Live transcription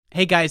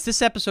Hey guys,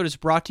 this episode is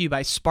brought to you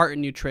by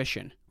Spartan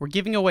Nutrition. We're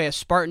giving away a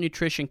Spartan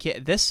Nutrition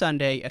kit this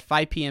Sunday at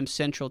 5 p.m.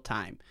 Central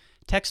Time.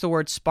 Text the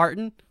word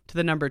Spartan to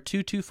the number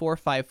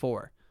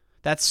 22454.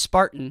 That's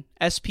Spartan,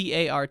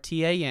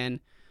 S-P-A-R-T-A-N,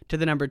 to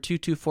the number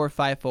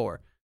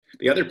 22454.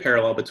 The other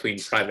parallel between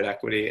private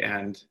equity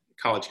and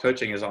college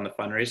coaching is on the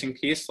fundraising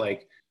piece.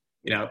 Like,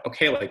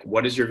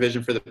 what is your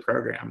vision for the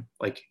program?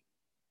 Like,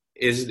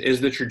 is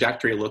the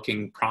trajectory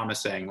looking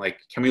promising? Like,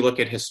 can we look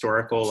at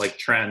historical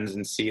trends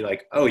and see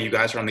oh, you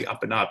guys are on the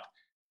up and up?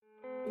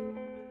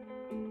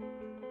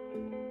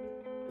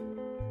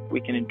 We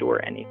can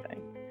endure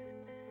anything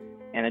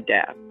and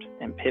adapt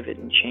and pivot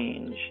and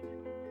change.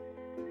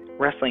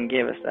 Wrestling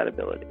gave us that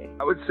ability.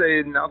 I would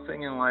say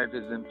nothing in life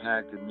has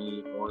impacted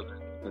me more than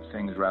the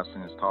things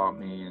wrestling has taught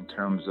me in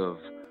terms of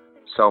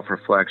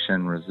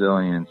self-reflection,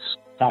 resilience.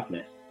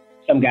 Toughness.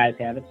 Some guys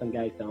have it, some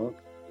guys don't.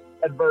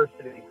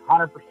 Adversity,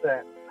 100%.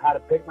 How to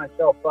pick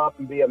myself up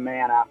and be a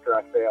man after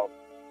I failed.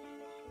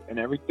 And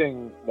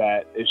everything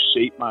that has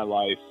shaped my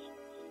life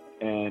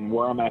and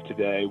where I'm at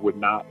today would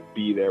not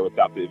be there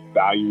without the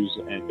values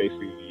and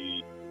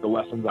basically the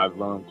lessons I've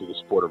learned through the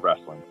sport of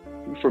wrestling.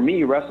 For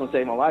me, wrestling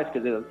saved my life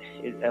because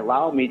it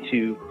allowed me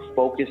to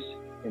focus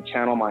and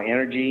channel my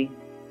energy.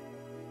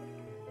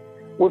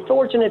 We're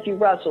fortunate if you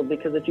wrestled,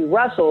 because if you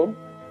wrestled,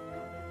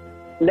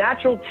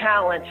 natural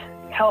talent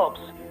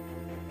helps,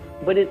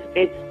 but it's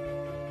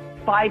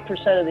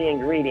 5% of the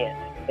ingredient.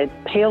 It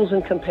pales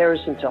in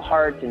comparison to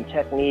heart and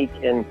technique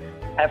and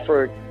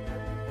effort.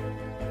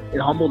 It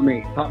humbled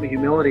me, taught me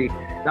humility.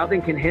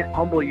 Nothing can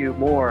humble you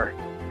more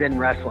than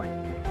wrestling.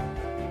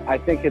 I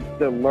think it's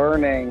the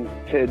learning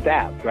to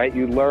adapt, right?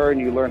 You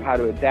learn how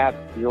to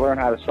adapt, you learn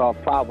how to solve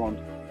problems.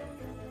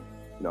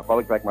 If I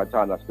look back at my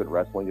time I spent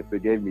wrestling, if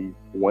it gave me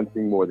one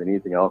thing more than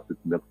anything else, it's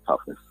mental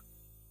toughness.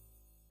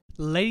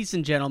 Ladies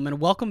and gentlemen,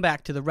 welcome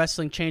back to the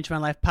Wrestling Changed My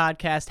Life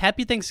podcast.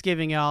 Happy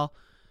Thanksgiving, y'all.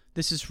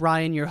 This is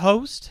Ryan, your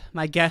host.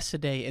 My guest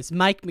today is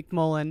Mike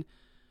McMullen,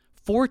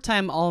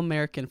 four-time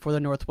All-American for the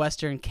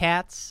Northwestern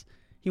Cats.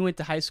 He went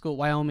to high school at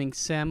Wyoming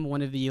Sim,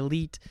 one of the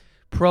elite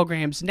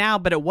programs now,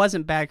 but it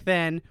wasn't back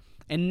then.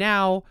 And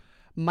now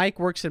Mike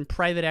works in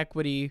private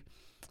equity.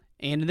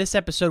 And in this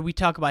episode, we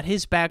talk about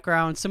his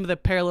background, some of the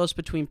parallels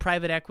between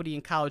private equity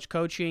and college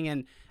coaching,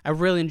 and I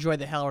really enjoyed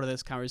the hell out of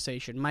this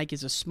conversation. Mike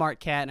is a smart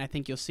cat, and I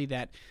think you'll see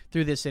that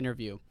through this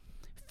interview.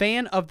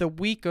 Fan of the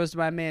week goes to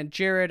my man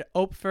Jared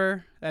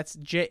Opfer. That's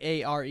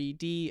Jared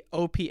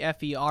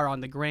Opfer on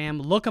the gram.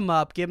 Look him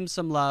up. Give him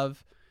some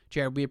love.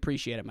 Jared, we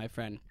appreciate it, my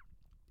friend.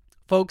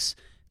 Folks,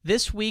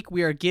 this week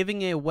we are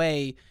giving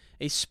away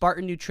a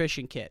Spartan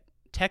Nutrition Kit.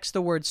 Text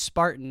the word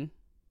Spartan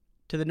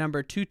to the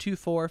number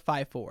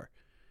 22454.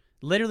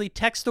 Literally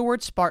text the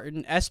word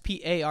Spartan,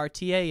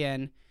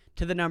 S-P-A-R-T-A-N,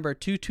 to the number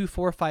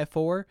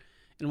 22454,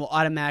 and we'll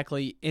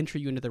automatically enter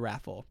you into the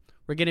raffle.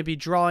 We're going to be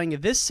drawing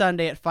this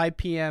Sunday at 5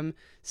 p.m.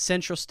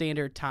 Central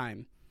Standard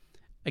Time.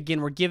 Again,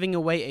 we're giving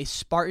away a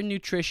Spartan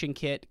Nutrition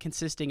Kit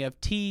consisting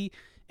of tea,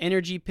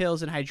 energy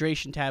pills, and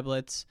hydration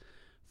tablets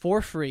for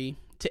free.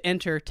 To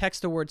enter,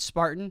 text the word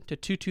Spartan to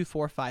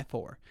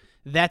 22454.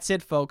 That's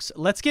it, folks.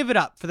 Let's give it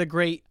up for the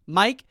great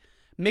Mike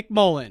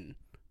McMullen.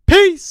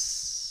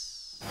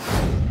 Peace!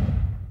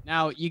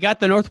 Now, you got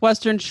the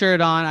Northwestern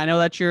shirt on. I know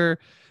that's your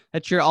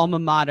alma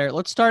mater.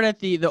 Let's start at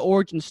the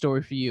origin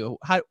story for you.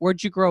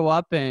 Where'd you grow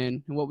up,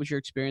 and what was your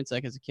experience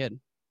like as a kid?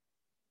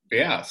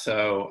 Yeah,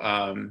 so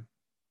I'm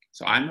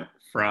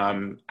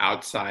from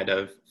outside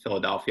of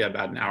Philadelphia,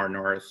 about an hour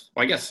north.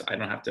 Well, I guess I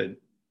don't have to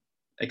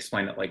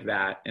explain it like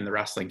that in the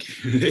wrestling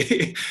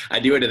community. I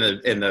do it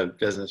in the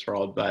business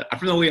world, but I'm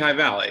from the Lehigh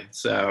Valley.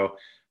 So,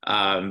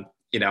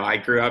 I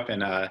grew up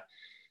in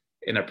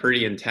a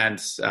pretty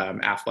intense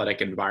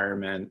athletic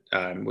environment,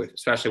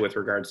 especially with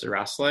regards to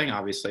wrestling.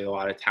 Obviously, a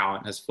lot of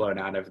talent has flown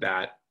out of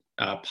that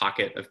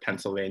pocket of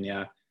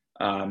Pennsylvania.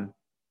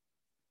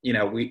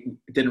 We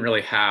didn't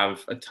really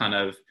have a ton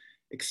of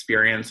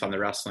experience on the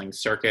wrestling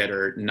circuit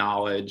or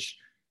knowledge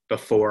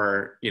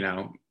before,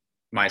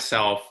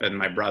 myself and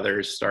my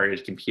brothers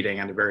started competing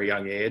at a very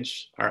young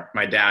age.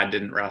 My dad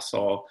didn't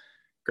wrestle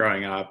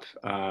growing up,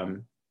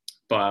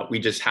 but we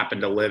just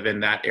happened to live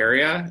in that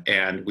area,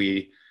 and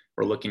we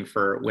were looking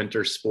for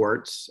winter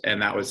sports,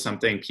 and that was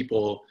something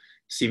people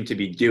seemed to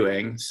be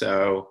doing.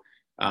 So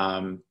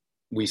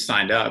we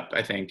signed up,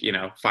 I think,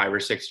 5 or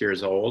 6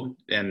 years old,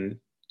 and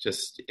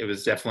it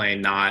was definitely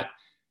not,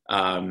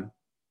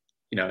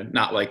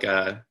 not like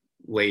a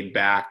laid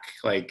back,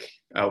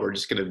 we're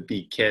just going to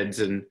be kids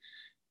and,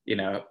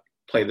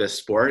 play this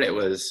sport. It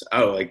was,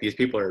 these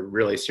people are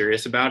really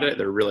serious about it.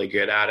 They're really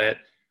good at it.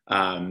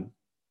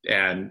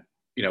 And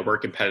we're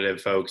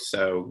competitive folks,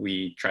 so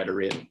we try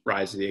to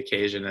rise to the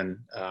occasion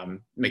and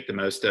make the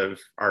most of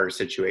our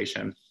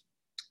situation.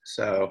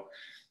 So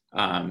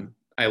I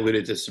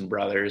alluded to some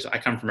brothers. I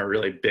come from a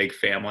really big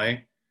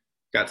family,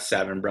 got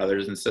 7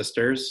 brothers and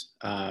sisters.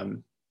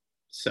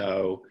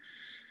 So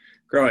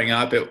growing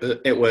up,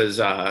 it was,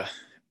 a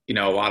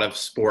lot of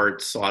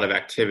sports, a lot of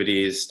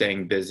activities,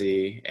 staying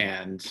busy,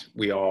 and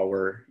we all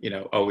were,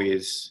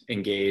 always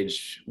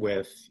engaged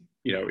with,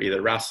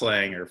 either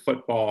wrestling or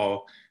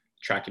football,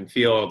 track and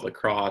field,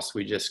 lacrosse.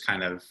 We just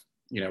kind of,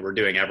 we're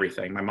doing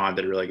everything. My mom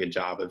did a really good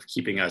job of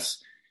keeping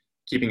us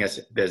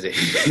busy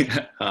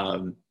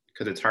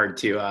because it's hard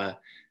to,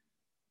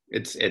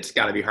 it's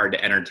got to be hard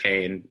to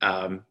entertain,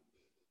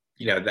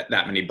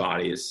 that many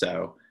bodies.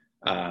 So,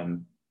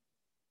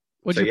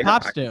 what'd your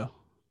pops do?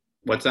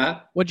 What's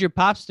that? What'd your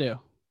pops do?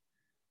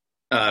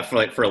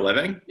 For a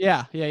living?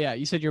 Yeah.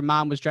 You said your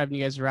mom was driving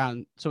you guys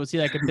around. So was he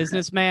like a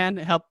businessman,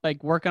 help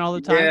like working all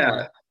the time? Yeah.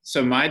 Or?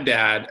 So my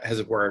dad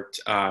has worked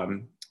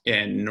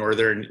in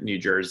northern New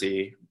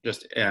Jersey,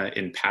 just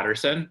in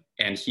Paterson,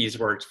 and he's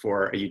worked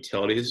for a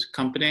utilities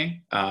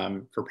company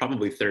for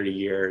probably 30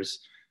 years.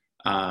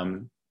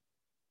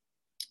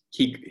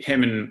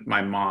 Him and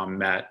my mom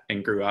met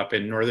and grew up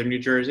in northern New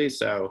Jersey.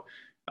 So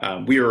I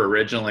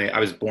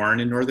was born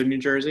in northern New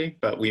Jersey,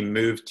 but we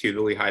moved to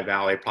the Lehigh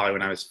Valley probably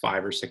when I was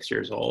 5 or 6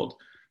 years old.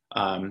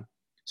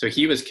 So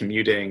he was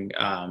commuting,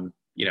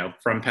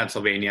 from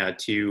Pennsylvania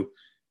to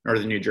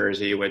northern New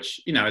Jersey,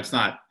 which, it's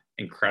not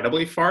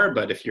incredibly far,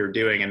 but if you're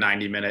doing a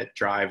 90-minute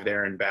drive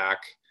there and back,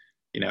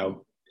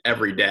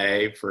 every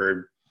day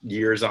for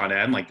years on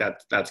end, like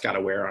that's got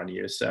to wear on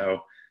you.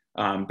 So,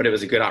 but it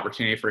was a good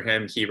opportunity for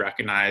him. He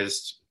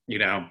recognized,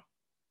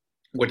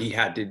 what he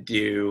had to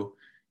do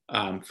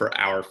for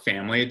our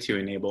family to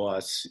enable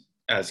us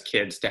as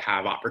kids to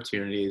have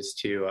opportunities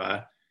to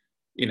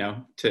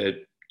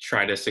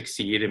try to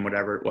succeed in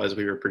whatever it was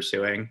we were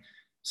pursuing.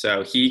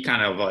 So he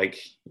kind of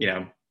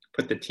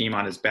put the team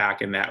on his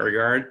back in that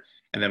regard.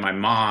 And then my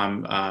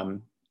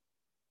mom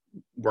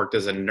worked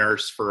as a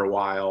nurse for a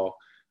while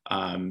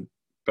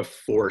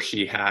before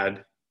she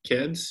had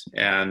kids.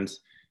 And,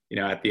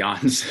 at the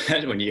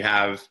onset, when you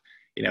have,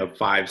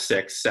 5,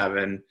 6,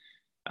 7,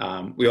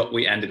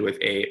 we ended with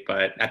 8,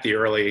 but in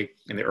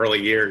the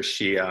early years,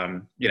 she,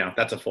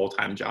 that's a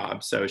full-time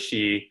job. So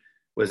she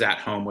was at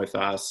home with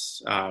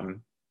us,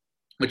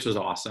 which was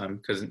awesome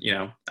because,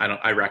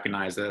 I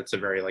recognize that it's a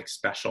very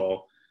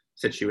special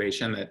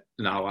situation that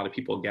not a lot of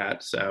people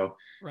get. So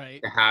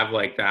right. To have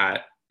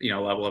that,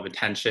 level of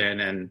attention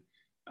and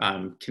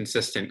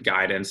consistent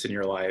guidance in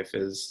your life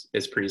is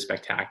pretty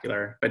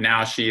spectacular. But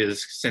now she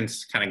has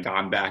since kind of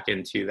gone back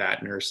into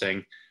that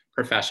nursing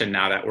profession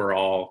now that we're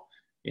all,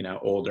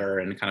 older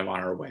and kind of on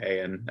our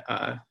way and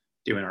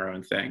doing our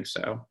own thing.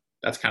 So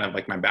that's kind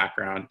of my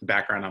background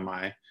on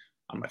my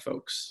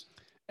folks.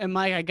 And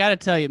Mike, I got to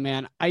tell you,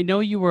 man, I know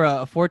you were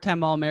a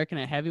 4-time All-American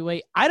at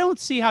heavyweight. I don't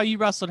see how you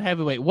wrestled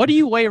heavyweight. What do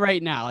you weigh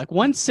right now?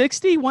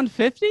 160,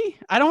 150?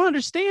 I don't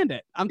understand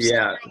it. I'm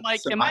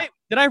like,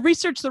 did I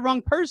research the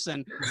wrong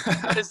person?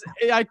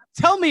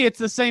 Tell me it's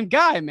the same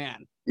guy,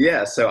 man.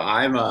 Yeah. So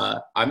I'm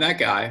that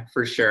guy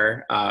for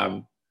sure.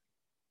 I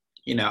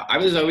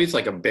was always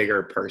a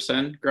bigger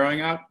person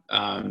growing up,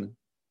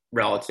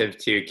 relative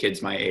to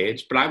kids my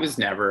age, but I was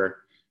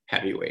never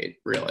heavyweight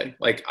really.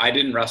 I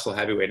didn't wrestle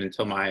heavyweight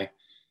until my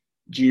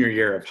junior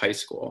year of high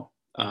school.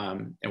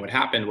 And what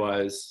happened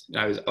was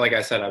I was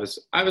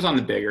on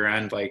the bigger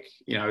end, I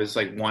was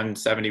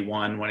 171,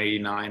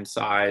 189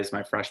 size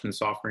my freshman,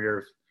 sophomore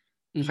year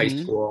of high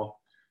school.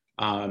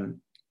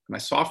 My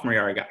sophomore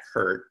year, I got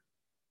hurt.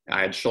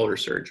 I had shoulder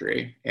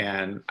surgery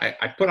and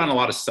I put on a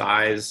lot of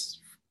size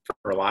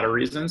for a lot of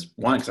reasons.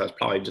 One, because I was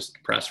probably just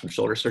depressed from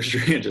shoulder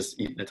surgery and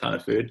just eating a ton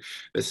of food.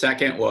 The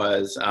second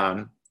was,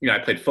 I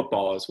played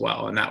football as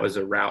well. And that was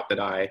a route that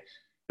I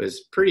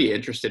was pretty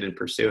interested in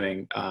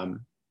pursuing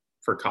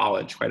for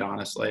college, quite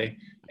honestly.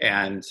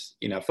 And,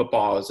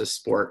 football is a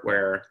sport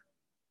where,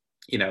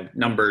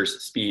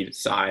 numbers, speed,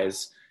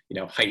 size,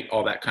 height,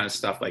 all that kind of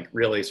stuff,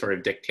 really sort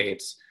of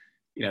dictates,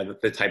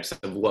 the types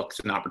of looks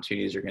and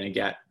opportunities you're going to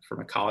get from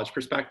a college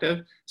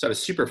perspective. So I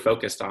was super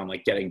focused on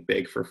getting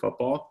big for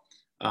football.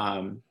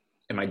 In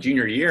my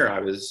junior year, I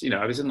was in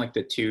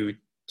the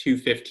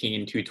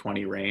 215,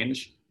 220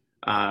 range.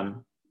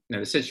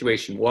 The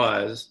situation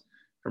was,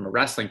 from a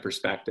wrestling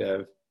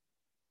perspective,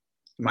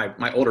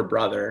 my older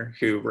brother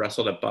who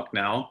wrestled at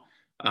Bucknell,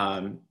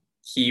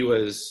 he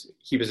was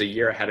a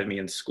year ahead of me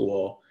in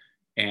school,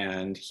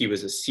 and he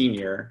was a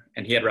senior,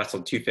 and he had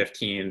wrestled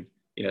 215,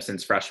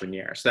 since freshman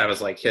year. So that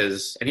was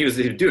his, and he was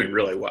doing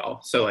really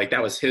well. So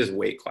that was his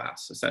weight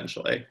class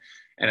essentially.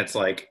 And it's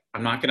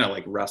I'm not going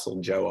to wrestle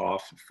Joe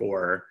off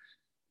for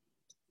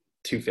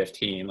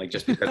 215,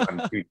 just because I'm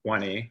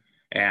 220.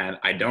 And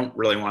I don't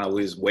really want to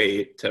lose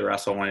weight to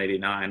wrestle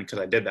 189 because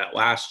I did that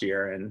last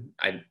year and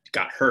I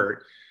got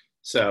hurt.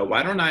 So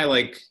why don't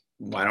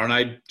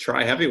I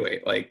try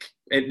heavyweight?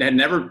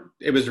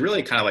 It was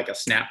really kind of a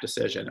snap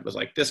decision. It was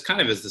this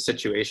kind of is the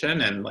situation.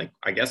 And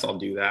I guess I'll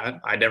do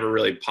that. I never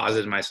really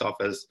posited myself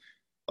as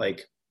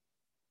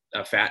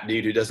a fat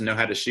dude who doesn't know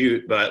how to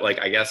shoot, but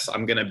I guess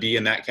I'm going to be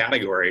in that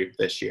category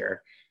this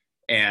year.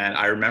 And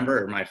I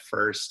remember my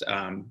first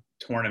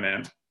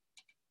tournament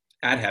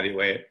at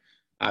heavyweight,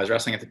 I was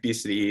wrestling at the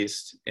Beast of the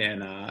East in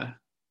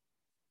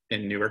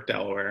Newark,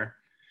 Delaware.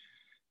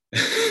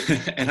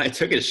 And I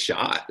took a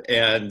shot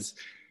and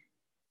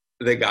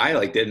the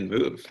guy didn't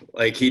move.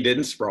 He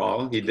didn't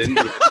sprawl. He didn't,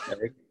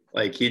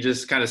 he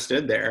just kind of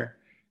stood there.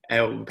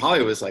 And it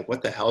probably was like,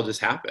 what the hell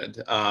just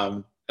happened?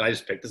 And I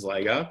just picked his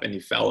leg up, and he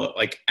fell.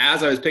 Like,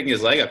 as I was picking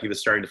his leg up, he was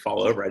starting to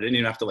fall over. I didn't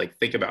even have to like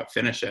think about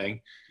finishing.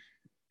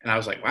 And I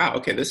was like, wow,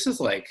 okay, this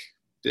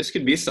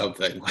could be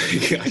something.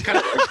 Like, I kind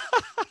of like,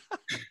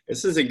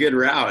 this is a good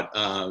route.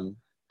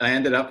 I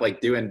ended up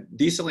like doing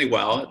decently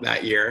well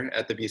that year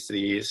at the Beast of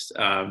the East.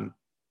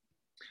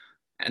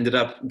 Ended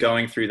up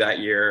going through that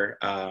year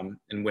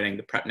and winning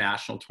the prep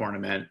national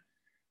tournament.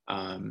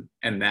 And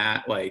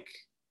that, like,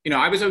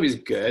 I was always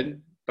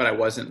good, but I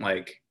wasn't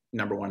like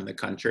number one in the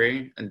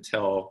country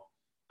until,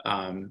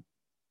 or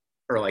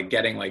like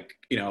getting like,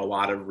 a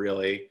lot of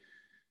really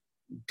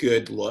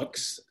good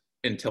looks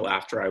until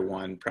after I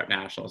won prep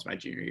nationals my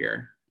junior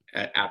year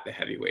at the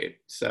heavyweight.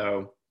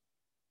 So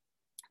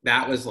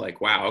that was like,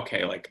 wow,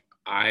 okay. Like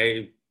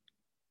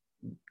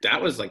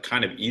that was like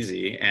kind of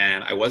easy.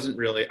 And I was a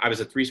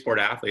 3-sport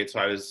athlete. So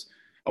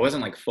I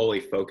wasn't like fully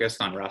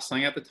focused on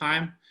wrestling at the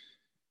time.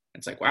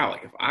 It's like, wow,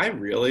 like if I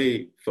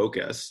really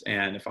focus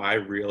and if I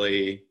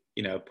really,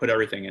 put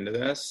everything into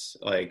this,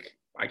 like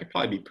I could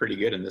probably be pretty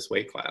good in this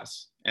weight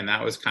class. And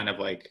that was kind of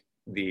like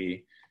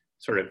the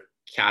sort of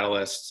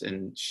catalyst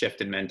and shift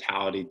in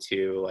mentality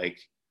to like,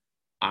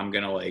 I'm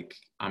going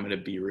to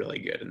be really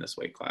good in this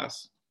weight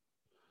class.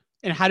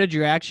 And how did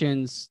your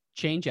actions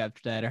change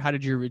after that? Or how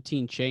did your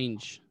routine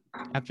change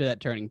after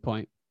that turning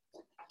point?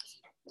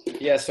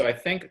 Yeah. So I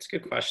think it's a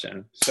good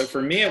question. So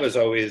for me, it was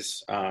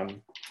always, I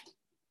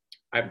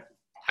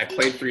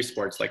played 3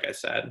 sports, like I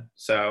said.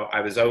 So I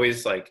was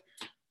always like,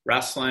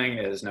 wrestling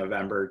is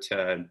November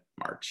to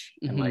March.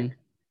 And like,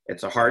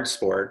 it's a hard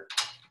sport,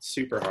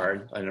 super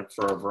hard, and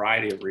for a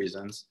variety of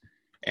reasons.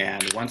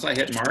 And once I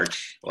hit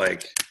March,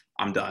 like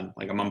I'm done.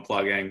 Like I'm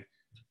unplugging.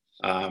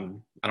 I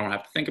don't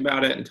have to think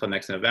about it until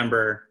next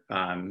November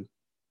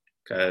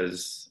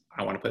because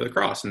I want to play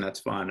lacrosse and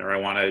that's fun. Or I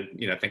want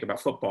to, think about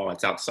football.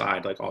 It's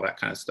outside, like all that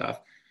kind of stuff.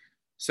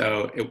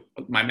 So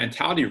my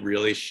mentality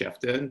really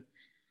shifted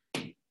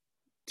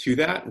to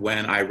that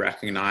when I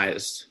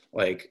recognized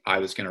like I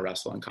was going to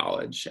wrestle in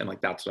college and like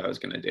that's what I was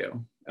going to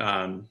do.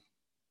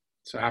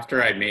 So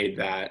after I made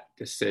that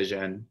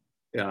decision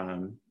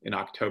in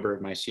October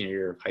of my senior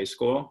year of high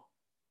school,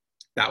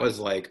 that was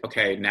like,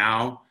 okay,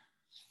 now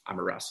I'm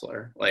a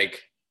wrestler.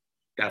 Like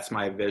that's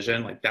my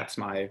vision. Like that's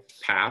my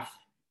path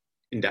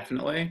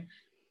indefinitely.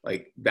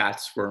 Like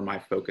that's where my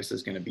focus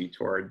is going to be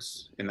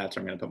towards, and that's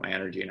where I'm going to put my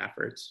energy and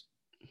efforts.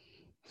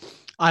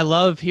 I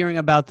love hearing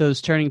about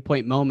those turning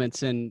point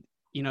moments. And,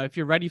 if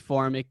you're ready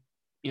for them,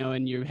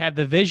 and you have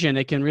the vision,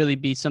 it can really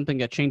be something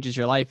that changes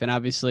your life. And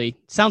obviously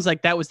it sounds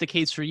like that was the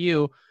case for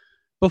you.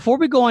 Before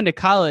we go on to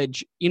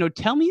college,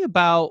 tell me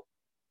about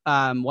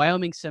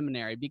Wyoming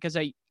Seminary, because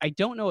I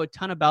don't know a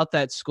ton about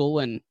that school.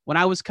 And when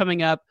I was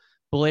coming up,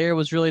 Blair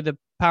was really the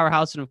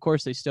powerhouse. And of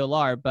course they still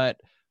are, but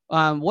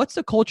what's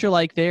the culture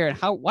like there and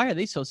why are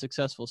they so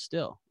successful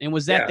still? And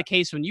was that the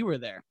case when you were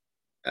there?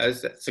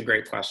 That's a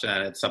great question.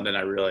 And it's something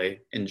I really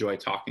enjoy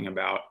talking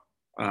about.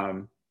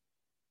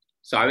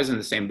 So I was in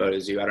the same boat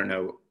as you. I don't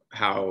know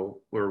how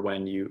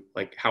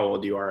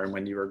old you are and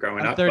when you were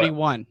growing up. I'm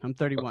 31.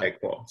 Okay,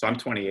 cool. So I'm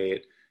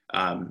 28.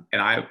 And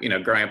I,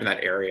 growing up in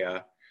that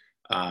area,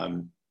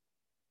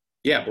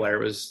 Blair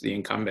was the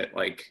incumbent.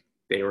 Like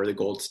they were the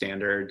gold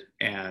standard.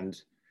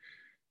 And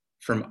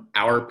from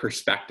our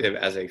perspective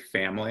as a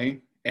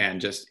family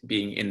and just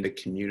being in the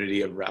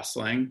community of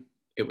wrestling,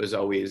 it was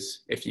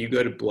always, if you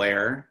go to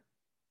Blair,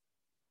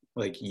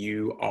 like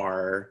you're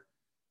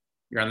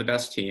on the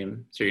best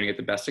team, so you're gonna get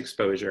the best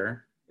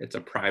exposure. It's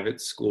a private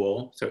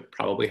school, so it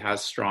probably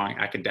has strong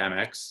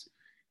academics,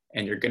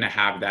 and you're gonna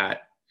have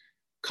that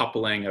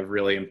coupling of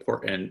really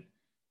important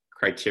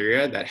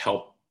criteria that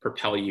help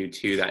propel you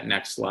to that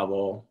next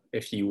level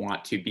if you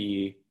want to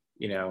be,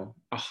 a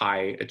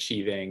high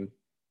achieving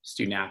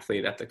student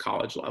athlete at the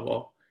college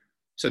level.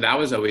 So that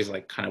was always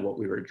like kind of what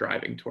we were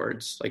driving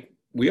towards. Like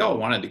we all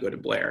wanted to go to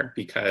Blair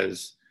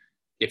because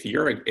if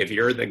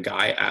you're the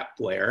guy at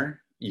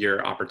Blair,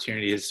 your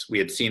opportunities, we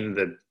had seen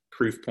the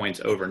proof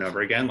points over and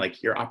over again,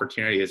 like your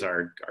opportunities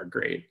are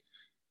great.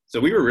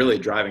 So we were really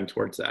driving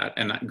towards that.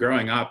 And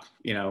growing up,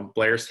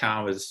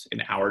 Blairstown was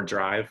an hour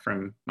drive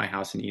from my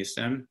house in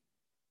Easton.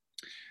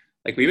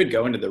 Like we would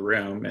go into the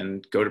room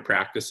and go to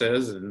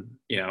practices and,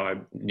 I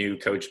knew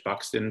Coach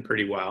Buxton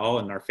pretty well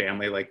and our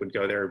family like would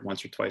go there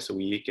once or twice a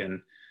week. And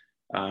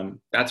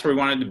that's where we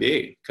wanted to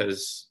be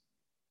because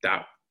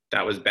that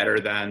was better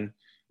than,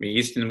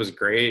 Easton was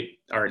great,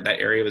 or that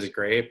area was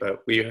great, but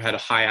we had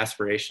high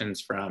aspirations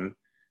from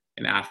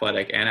an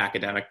athletic and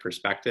academic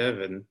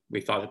perspective. And we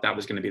thought that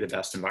was going to be the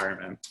best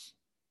environment.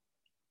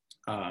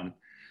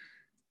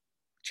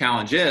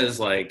 Challenge is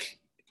like,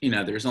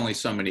 there's only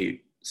so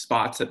many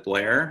spots at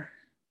Blair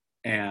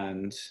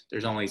and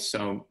there's only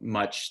so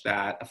much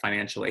that a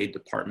financial aid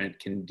department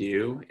can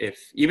do.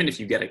 Even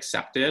if you get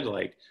accepted,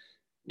 like,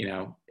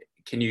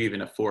 can you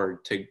even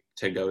afford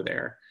to go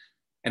there?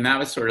 And that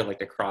was sort of like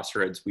the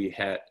crossroads we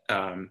hit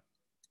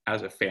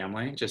as a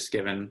family, just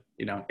given,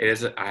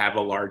 I have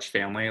a large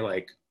family,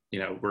 like,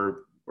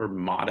 we're were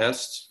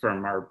modest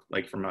from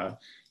from a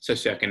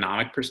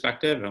socioeconomic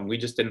perspective. And we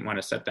just didn't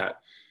want to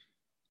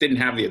didn't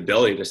have the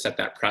ability to set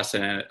that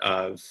precedent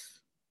of,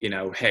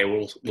 hey,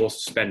 we'll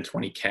spend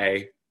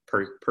 $20K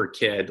per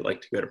kid,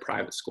 like to go to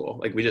private school.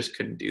 Like we just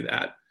couldn't do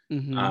that.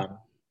 Mm-hmm.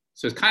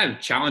 So it's kind of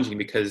challenging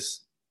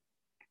because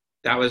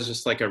that was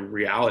just like a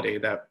reality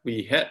that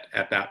we hit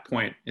at that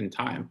point in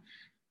time.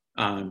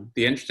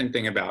 The interesting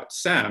thing about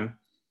SEM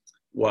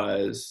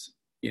was,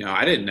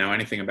 I didn't know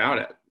anything about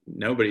it.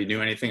 Nobody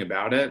knew anything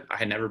about it. I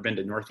had never been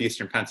to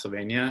Northeastern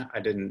Pennsylvania. I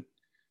didn't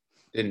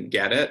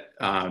get it.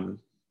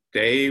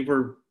 They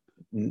were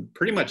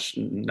pretty much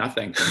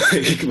nothing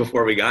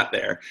before we got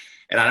there.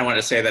 And I don't want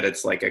to say that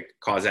it's like a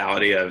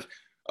causality of,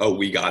 oh,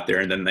 we got there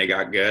and then they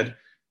got good.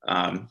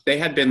 They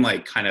had been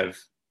like kind of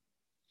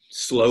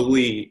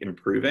slowly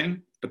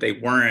improving, but they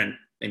weren't,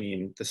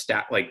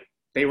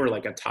 they were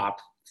like a top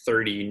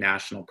 30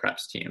 national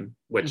preps team,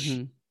 which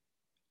Mm-hmm.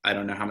 I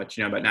don't know how much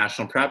you know about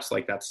national preps.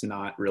 Like that's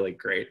not really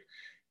great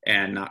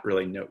and not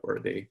really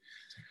noteworthy,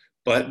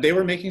 but they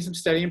were making some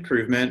steady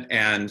improvement.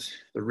 And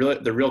the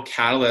real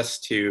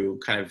catalyst to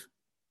kind of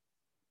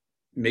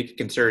make a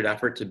concerted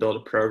effort to build a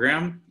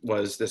program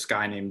was this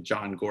guy named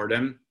John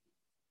Gordon,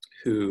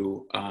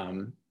 who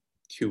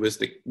was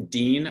the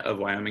dean of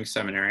Wyoming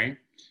Seminary.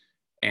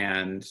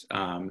 And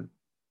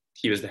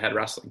he was the head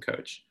wrestling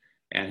coach.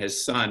 And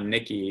his son,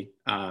 Nicky,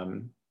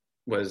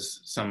 was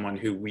someone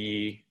who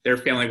their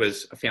family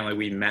was a family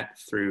we met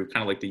through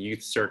kind of like the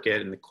youth circuit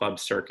and the club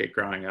circuit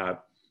growing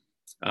up.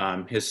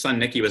 His son,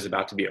 Nicky, was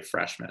about to be a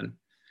freshman.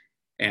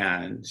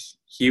 And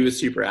he was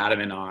super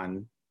adamant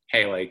on,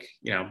 hey,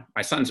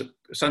 my son's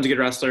a good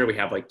wrestler. We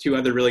have like 2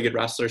 other really good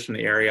wrestlers from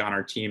the area on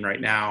our team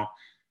right now.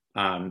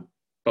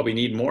 But we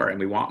need more and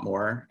we want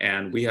more.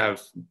 And we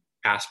have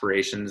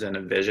aspirations and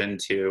a vision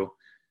to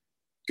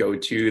go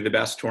to the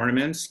best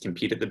tournaments,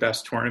 compete at the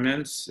best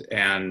tournaments,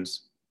 and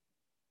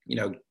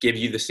give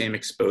you the same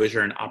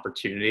exposure and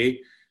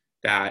opportunity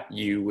that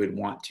you would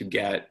want to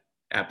get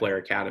at Blair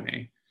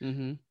Academy.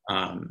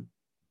 Mm-hmm.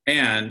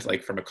 And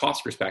like from a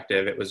cost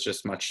perspective, it was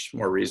just much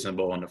more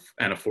reasonable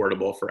and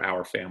affordable for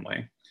our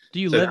family. Do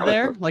you live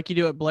there like you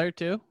do at Blair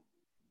too?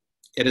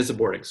 It is a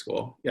boarding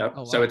school. Yep. Oh,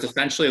 wow. So it's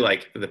essentially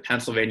like the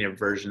Pennsylvania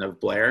version of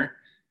Blair.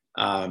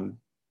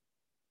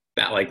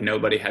 That like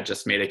nobody had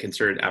just made a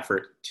concerted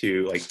effort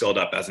to like build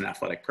up as an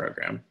athletic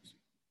program.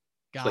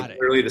 Got it.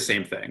 Literally the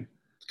same thing.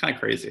 It's kind of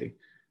crazy.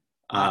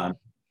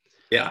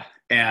 Yeah.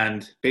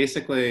 And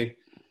basically,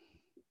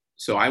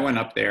 so I went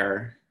up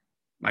there,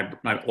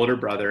 my older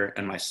brother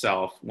and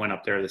myself went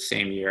up there the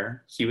same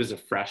year. He was a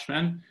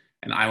freshman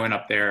and I went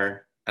up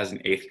there as an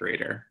 8th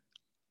grader.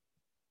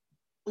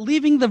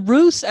 Leaving the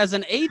Roos as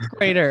an 8th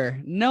grader.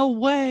 No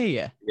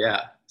way.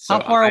 Yeah. So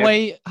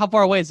how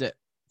far away is it?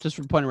 Just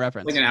for point of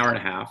reference. Like an hour and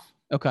a half.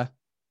 Okay.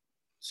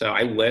 So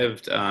I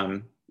lived,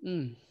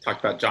 talked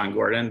about John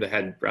Gordon, the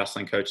head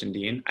wrestling coach and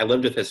dean. I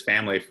lived with his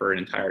family for an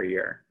entire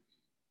year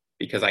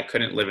because I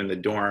couldn't live in the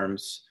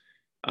dorms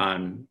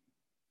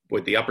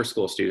with the upper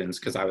school students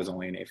because I was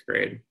only in 8th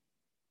grade.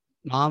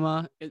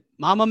 Mama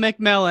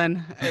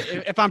McMillan,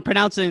 if I'm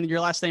pronouncing your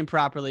last name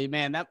properly,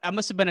 man, that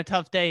must have been a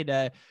tough day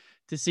to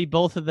see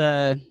both of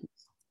the,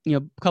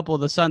 couple of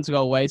the sons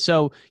go away.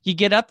 So you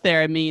get up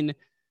there. I mean,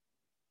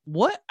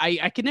 what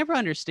I can never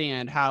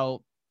understand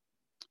how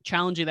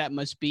challenging that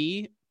must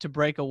be to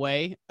break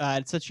away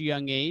at such a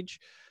young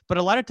age. But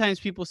a lot of times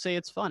people say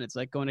it's fun. It's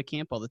like going to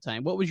camp all the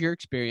time. What was your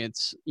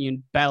experience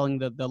battling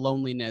the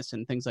loneliness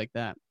and things like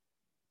that?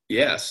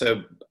 Yeah.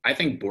 So I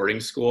think boarding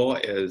school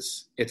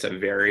it's a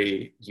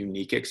very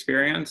unique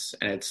experience,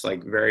 and it's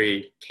like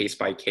very case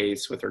by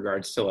case with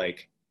regards to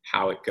like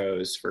how it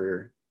goes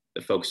for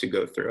the folks who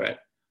go through it.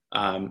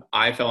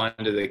 I fell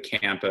into the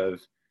camp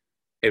of,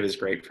 it was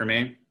great for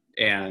me.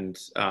 And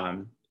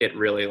it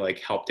really like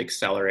helped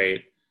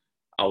accelerate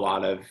a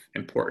lot of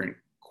important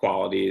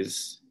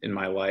qualities in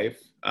my life.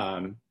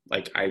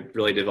 Like I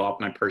really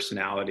developed my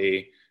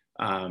personality.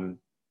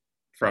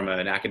 From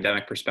an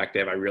academic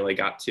perspective, I really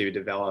got to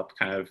develop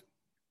kind of,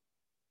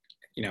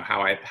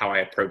 how I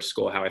approached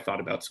school, how I thought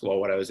about school,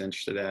 what I was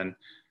interested in.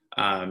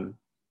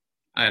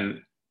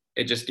 And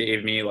it just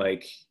gave me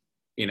like,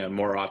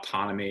 more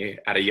autonomy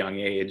at a young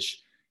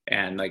age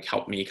and like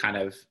helped me kind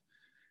of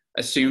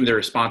assume the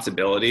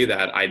responsibility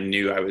that I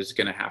knew I was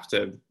going to have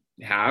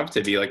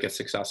to be like a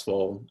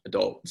successful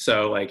adult.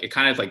 So like, it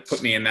kind of like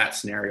put me in that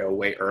scenario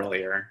way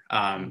earlier.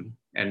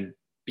 And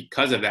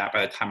because of that,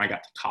 by the time I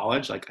got to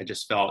college, like I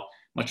just felt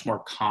much more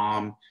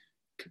calm,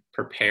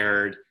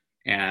 prepared.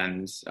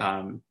 And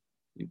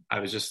I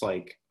was just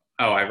like,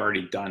 oh, I've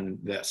already done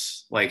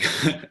this. Like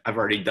I've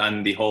already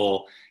done the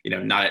whole,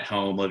 not at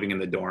home, living in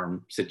the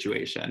dorm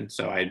situation.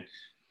 So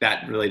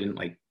that really didn't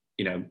like,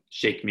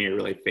 shake me or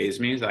really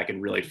faze me, so I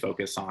could really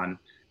focus on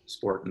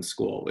sport and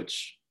school,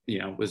 which,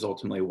 was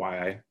ultimately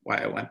why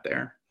I went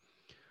there.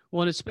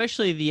 Well, and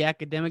especially the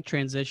academic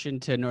transition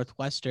to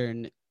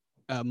Northwestern,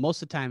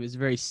 most of the time is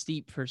very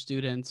steep for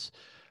students.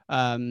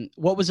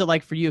 What was it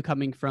like for you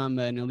coming from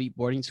an elite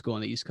boarding school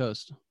on the East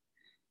Coast?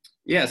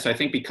 Yeah. So I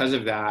think because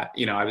of that,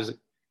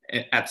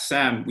 at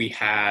SEM, we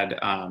had,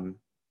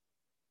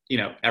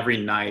 every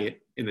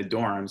night in the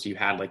dorms, you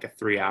had like a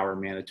 3-hour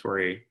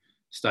mandatory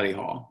study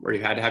hall where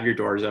you had to have your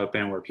doors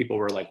open, where people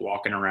were like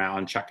walking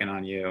around, checking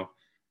on you.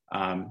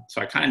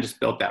 So I kind of just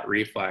built that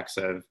reflex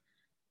of,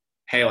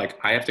 hey, like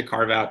I have to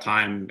carve out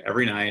time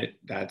every night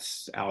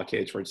that's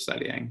allocated towards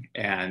studying.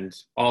 And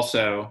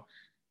also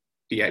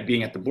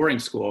being at the boarding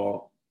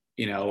school,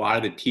 a lot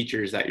of the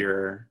teachers that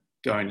you're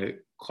going to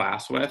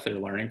class with or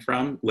learning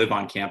from live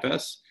on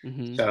campus.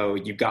 Mm-hmm. So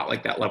you've got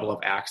like that level of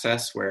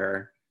access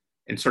where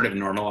it's sort of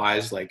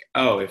normalized, like,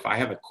 oh, if I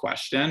have a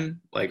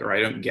question, like, or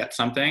I don't get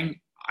something,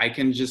 I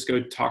can just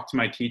go talk to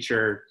my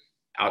teacher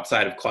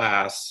outside of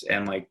class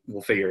and like,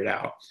 we'll figure it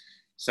out.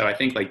 So I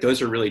think like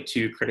those are really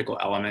two critical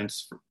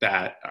elements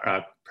that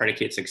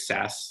predicate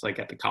success, like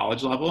at the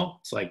college level.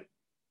 It's like,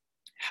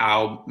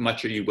 how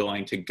much are you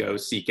willing to go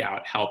seek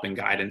out help and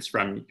guidance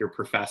from your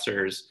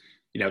professors,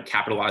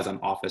 capitalize on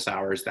office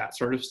hours, that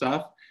sort of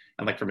stuff.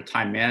 And like from a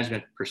time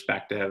management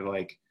perspective,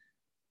 like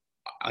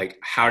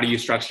how do you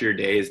structure your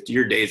days? Do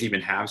your days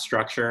even have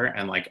structure?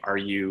 And like, are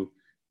you,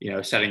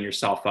 setting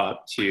yourself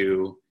up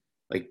to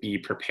like be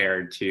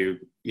prepared to,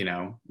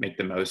 make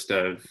the most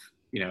of,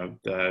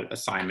 the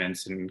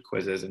assignments and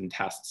quizzes and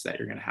tests that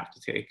you're going to have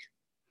to take?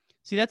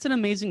 See, that's an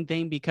amazing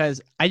thing,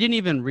 because I didn't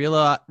even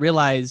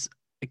realize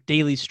like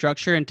daily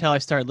structure until I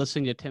started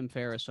listening to Tim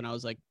Ferriss when I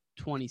was like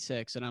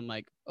 26, and I'm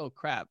like, oh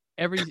crap,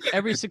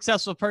 every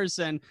successful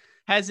person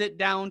has it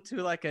down to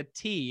like a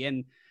T.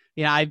 And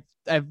I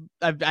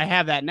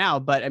have that now,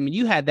 but I mean,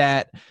 you had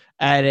that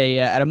at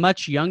a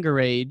much younger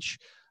age.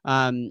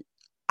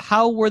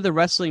 How were the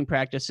wrestling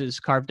practices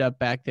carved up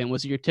back then?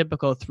 Was it your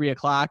typical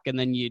 3:00 and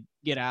then you'd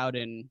get out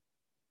and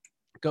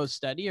go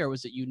study, or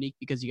was it unique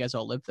because you guys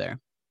all lived there?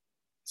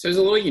 So it was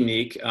a little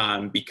unique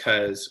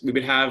because we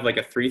would have like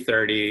a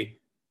 3:30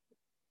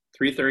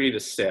 to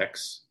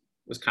 6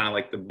 was kind of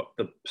like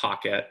the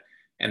pocket.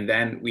 And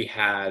then we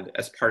had,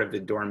 as part of the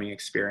dorming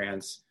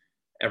experience,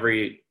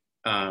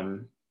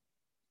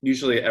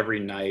 usually every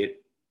night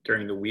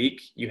during the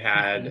week, you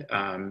had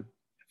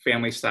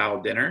family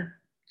style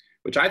dinner,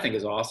 which I think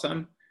is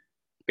awesome.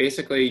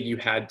 Basically, you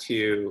had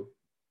to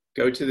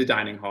go to the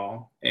dining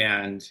hall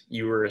and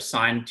you were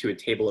assigned to a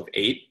table of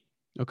 8.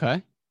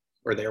 Okay.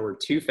 Where there were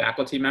 2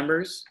 faculty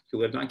members who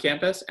lived on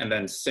campus and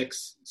then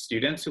 6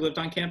 students who lived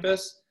on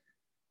campus.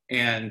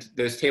 And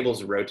those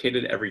tables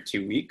rotated every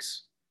 2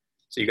 weeks.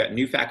 So you got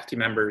new faculty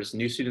members,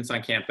 new students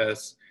on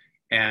campus,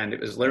 and it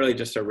was literally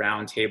just a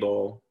round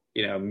table,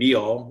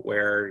 meal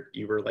where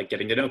you were like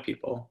getting to know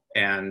people.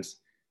 And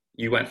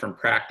you went from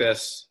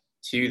practice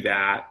to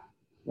that.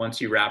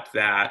 Once you wrapped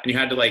that, and you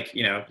had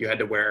to you had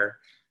to wear,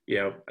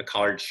 a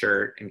collared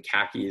shirt and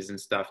khakis and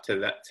stuff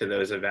to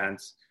those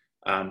events.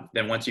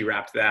 Then once you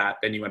wrapped that,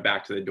 then you went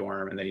back to the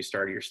dorm and then you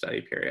started your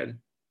study period.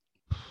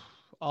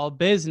 All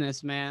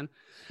business, man.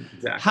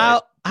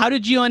 Exactly. How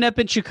did you end up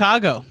in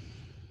Chicago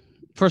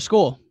for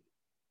school?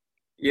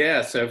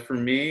 Yeah. So for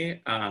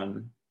me, I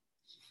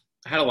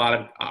had a lot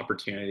of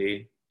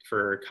opportunity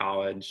for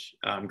college.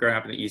 Growing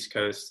up in the East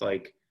Coast,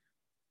 like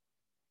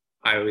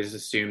I always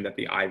assumed that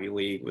the Ivy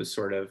League was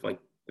sort of like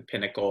the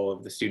pinnacle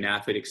of the student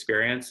athlete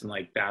experience. And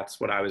like,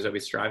 that's what I was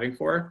always striving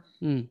for.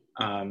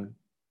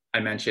 I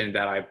mentioned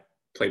that I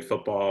played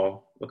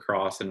football,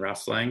 lacrosse, and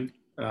wrestling.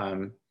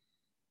 And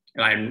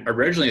I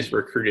originally was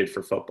recruited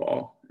for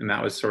football, and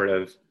that was sort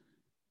of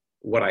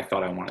what I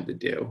thought I wanted to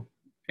do.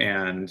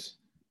 And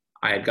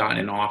I had gotten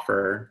an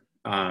offer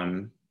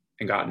and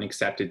gotten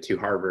accepted to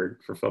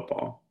Harvard for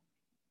football.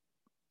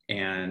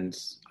 And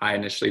I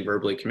initially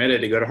verbally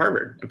committed to go to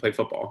Harvard and play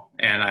football.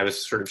 And I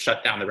was sort of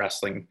shut down the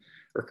wrestling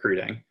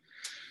recruiting.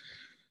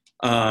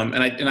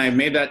 And I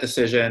made that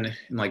decision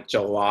in like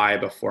July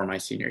before my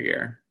senior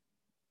year.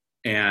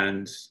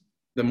 And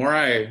the more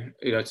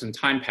some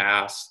time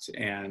passed,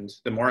 and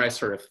the more I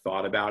sort of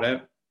thought about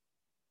it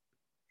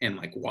and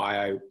like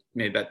why I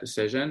made that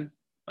decision,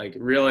 like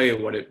really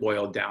what it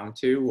boiled down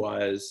to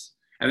was,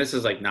 and this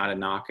is like not a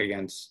knock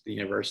against the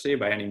university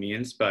by any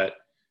means, but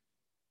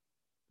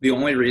the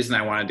only reason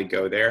I wanted to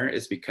go there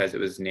is because it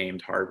was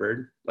named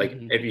Harvard. Like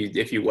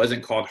if you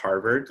wasn't called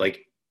Harvard,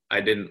 like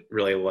I didn't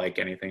really like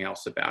anything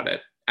else about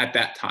it at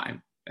that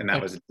time. And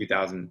that was in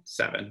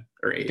 2007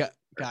 or 8.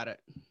 Got it.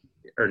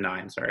 Or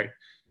 9, sorry.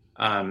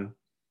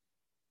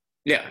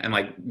 Yeah. And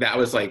like, that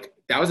was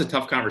a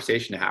tough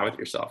conversation to have with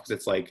yourself. Cause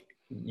it's like,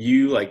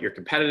 you're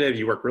competitive,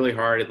 you work really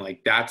hard. And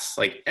like, that's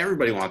like,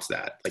 everybody wants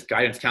that. Like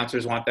guidance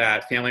counselors want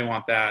that, family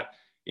want that.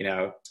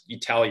 You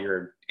tell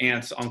your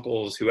aunts,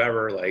 uncles,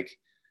 whoever, like,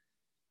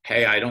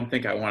 hey, I don't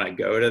think I want to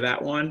go to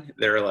that one.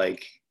 They're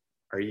like,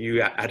 are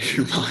you out of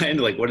your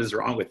mind? Like, what is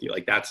wrong with you?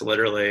 Like, that's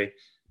literally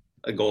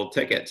a gold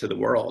ticket to the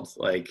world.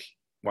 Like,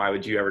 why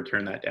would you ever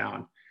turn that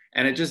down?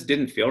 And it just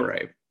didn't feel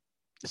right.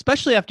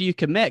 Especially after you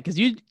commit, because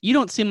you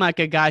don't seem like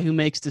a guy who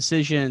makes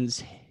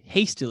decisions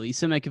hastily. You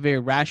seem like a very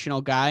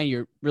rational guy.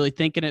 You're really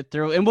thinking it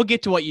through. And we'll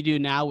get to what you do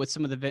now with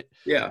some of the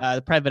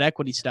private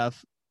equity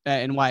stuff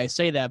and why I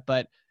say that.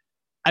 But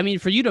I mean,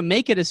 for you to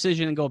make a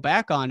decision and go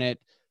back on it,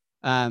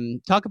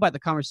 Talk about the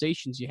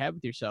conversations you had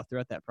with yourself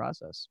throughout that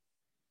process.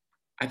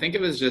 I think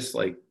it was just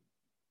like,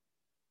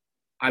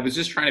 I was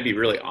just trying to be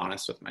really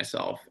honest with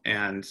myself.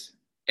 And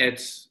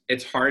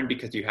it's hard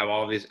because you have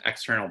all these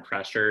external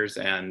pressures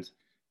and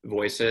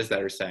voices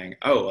that are saying,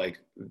 oh, like,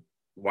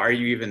 why are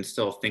you even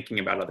still thinking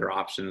about other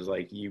options?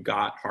 Like, you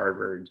got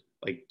Harvard,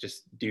 like,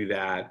 just do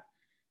that.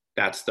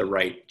 That's the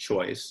right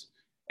choice.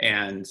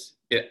 And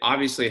it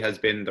obviously has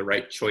been the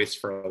right choice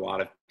for a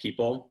lot of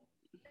people.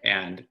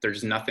 And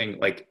there's nothing,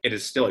 like, it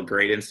is still a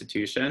great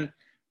institution,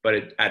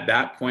 but at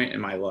that point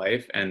in my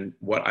life and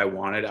what I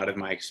wanted out of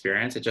my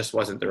experience, it just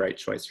wasn't the right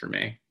choice for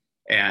me.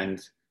 And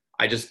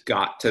I just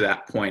got to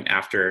that point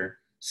after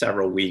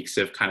several weeks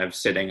of kind of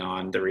sitting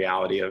on the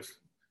reality of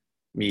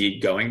me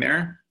going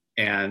there.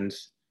 And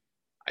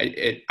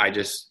I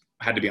just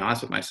had to be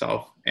honest with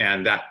myself.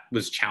 And that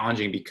was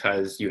challenging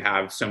because you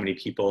have so many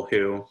people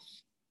who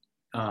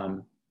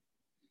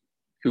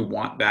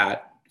want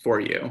that for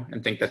you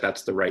and think that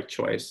that's the right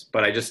choice.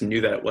 But I just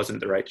knew that it wasn't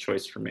the right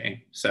choice for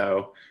me.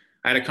 So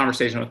I had a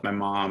conversation with my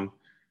mom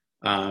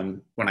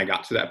when I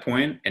got to that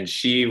point, and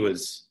she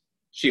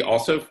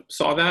also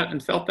saw that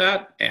and felt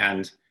that.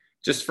 And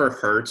just for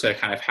her to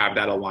kind of have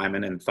that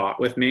alignment and thought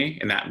with me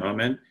in that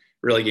moment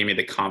really gave me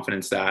the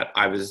confidence that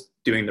I was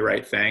doing the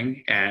right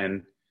thing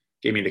and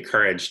gave me the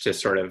courage to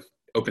sort of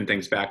open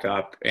things back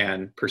up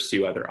and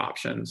pursue other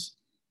options.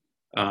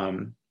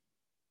 So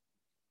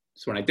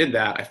when I did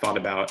that, I thought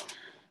about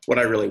what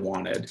I really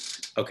wanted.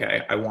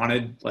 Okay, I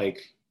wanted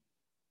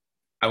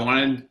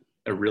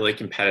a really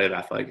competitive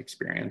athletic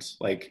experience.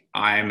 Like,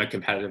 I'm a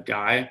competitive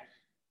guy,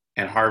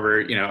 and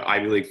Harvard,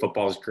 Ivy League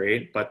football is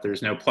great, but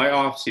there's no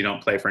playoffs. You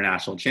don't play for a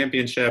national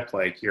championship.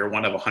 Like, you're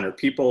one of 100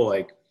 people.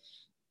 Like,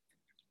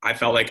 I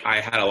felt like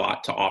I had a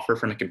lot to offer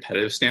from a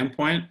competitive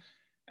standpoint,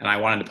 and I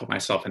wanted to put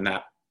myself in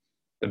the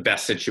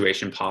best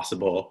situation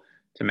possible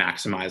to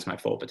maximize my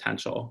full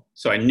potential.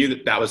 So I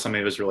knew that was something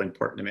that was really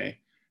important to me.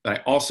 But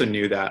I also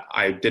knew that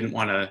I didn't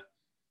want to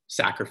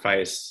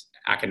sacrifice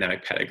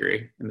academic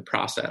pedigree in the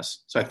process.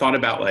 So I thought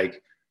about,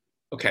 like,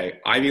 okay,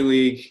 Ivy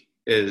League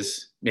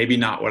is maybe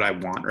not what I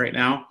want right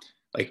now.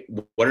 Like,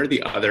 what are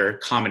the other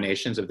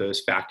combinations of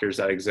those factors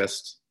that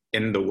exist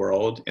in the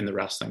world, in the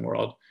wrestling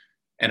world?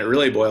 And it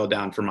really boiled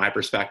down, from my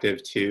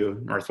perspective,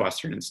 to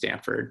Northwestern and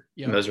Stanford.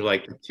 Yep. And those are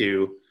like the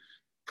two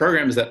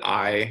programs that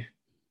I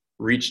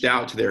reached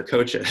out to their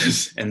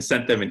coaches and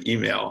sent them an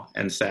email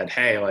and said,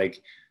 hey,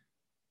 like,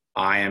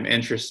 I am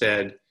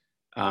interested.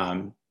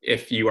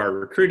 If you are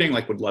recruiting,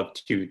 like, would love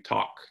to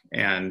talk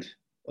and,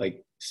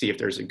 like, see if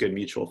there's a good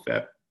mutual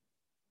fit.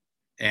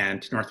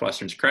 And to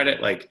Northwestern's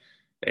credit, like,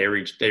 they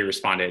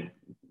responded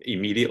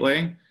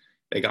immediately.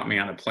 They got me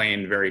on a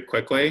plane very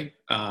quickly.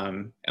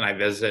 And I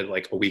visited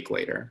like a week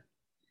later.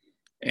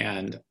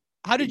 And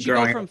how did you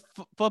go from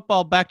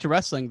football back to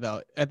wrestling,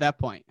 though, at that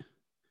point?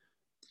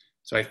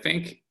 So I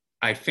think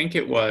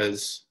it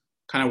was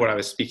kind of what I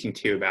was speaking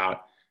to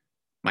about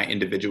my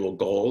individual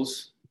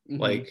goals. Mm-hmm.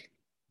 Like,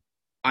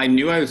 I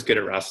knew I was good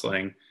at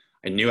wrestling.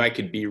 I knew I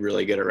could be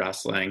really good at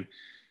wrestling.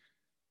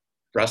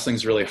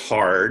 Wrestling's really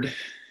hard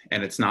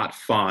and it's not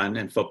fun,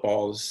 and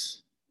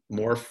football's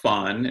more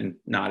fun and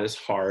not as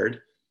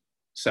hard.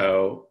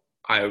 So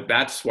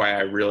that's why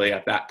I really,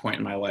 at that point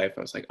in my life,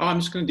 I was like, oh,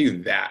 I'm just going to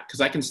do that, because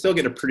I can still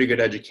get a pretty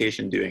good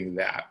education doing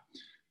that.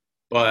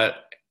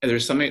 But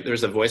there's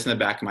a voice in the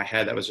back of my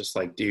head that was just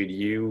like, dude,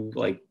 you've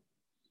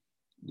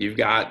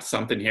got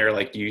something here.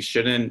 Like, you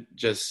shouldn't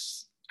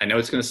just, I know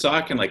it's going to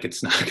suck and like,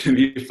 it's not going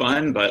to be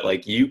fun, but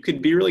like, you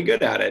could be really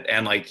good at it.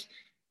 And like,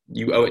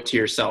 you owe it to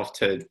yourself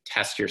to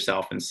test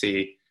yourself and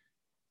see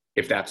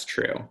if that's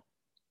true.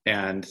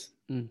 And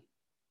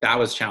that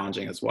was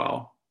challenging as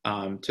well.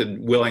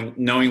 To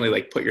knowingly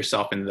like put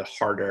yourself in the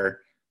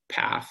harder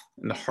path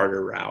and the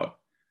harder route.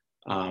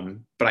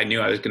 But I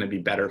knew I was going to be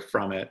better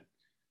from it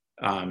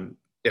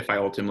if I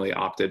ultimately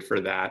opted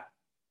for that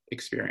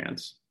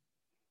experience.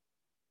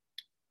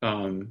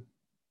 So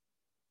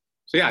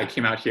yeah, I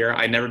came out here.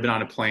 I'd never been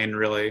on a plane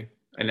really.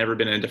 I'd never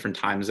been in a different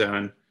time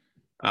zone.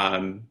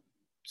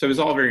 So it was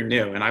all very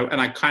new. And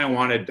I kind of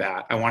wanted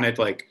that. I wanted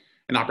like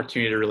an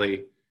opportunity to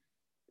really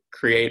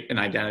create an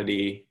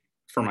identity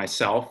for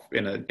myself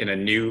in a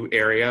new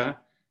area,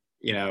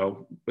 you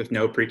know, with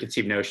no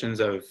preconceived notions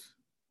of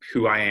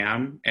who I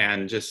am,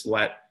 and just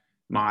let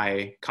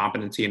my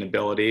competency and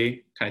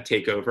ability kind of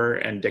take over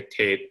and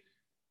dictate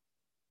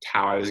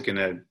how I was going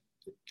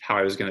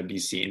to be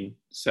seen.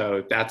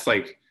 So that's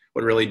like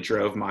what really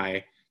drove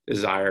my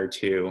desire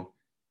to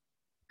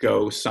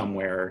go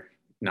somewhere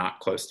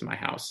not close to my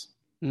house.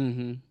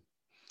 Mm-hmm.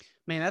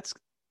 Man,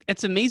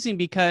 it's amazing,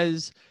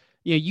 because,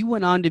 you know, you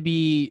went on to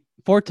be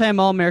 4-time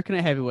All-American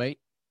at heavyweight,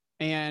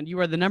 and you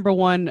are the number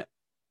one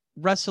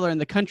wrestler in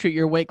the country at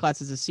your weight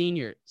class as a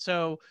senior.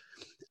 So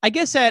I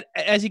guess that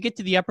as you get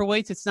to the upper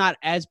weights, it's not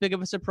as big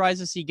of a surprise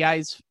to see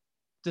guys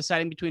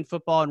deciding between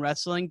football and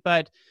wrestling.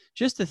 But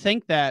just to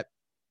think that,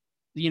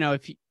 you know,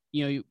 if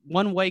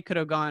one way could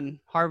have gone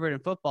Harvard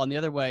and football, and the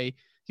other way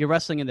you're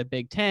wrestling in the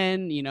Big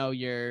Ten, you know,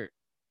 you're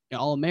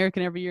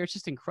All-American every year. It's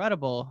just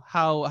incredible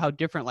how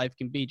different life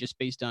can be just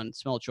based on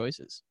small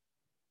choices.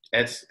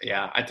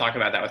 I talk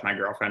about that with my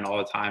girlfriend all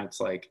the time. It's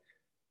like,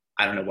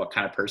 I don't know what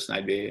kind of person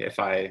I'd be if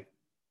I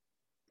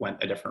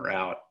went a different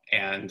route.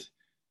 And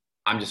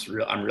I'm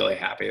really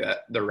happy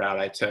that the route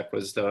I took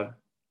was the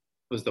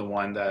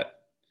one that,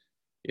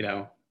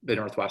 the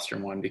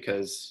Northwestern one,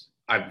 because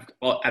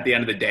at the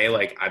end of the day,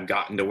 like, I've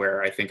gotten to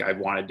where I think I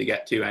wanted to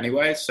get to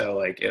anyway. So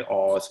like, it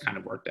all has kind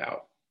of worked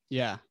out.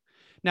 Yeah.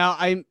 Now,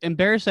 I'm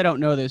embarrassed I don't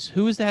know this.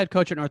 Who was the head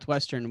coach at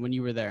Northwestern when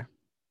you were there?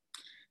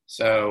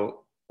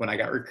 So when I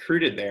got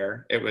recruited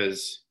there, it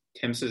was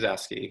Tim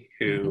Sazewski,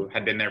 who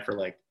had been there for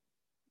like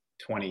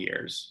 20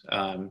 years.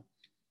 And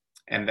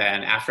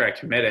then after I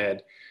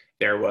committed,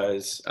 there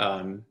was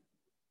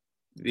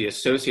the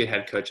associate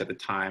head coach at the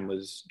time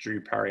was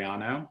Drew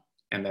Pariano.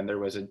 And then there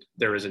was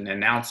an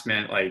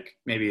announcement like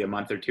maybe a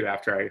month or two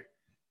after I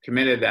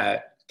committed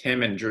that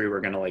Tim and Drew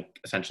were going to like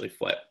essentially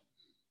flip.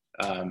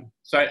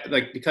 So I,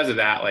 like, because of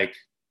that, like,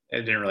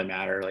 it didn't really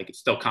matter. Like, it's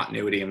still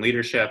continuity and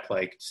leadership,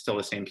 like still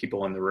the same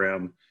people in the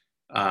room.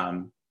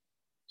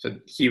 So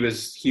he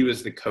was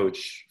the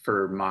coach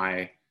for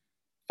my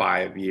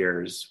 5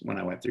 years when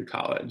I went through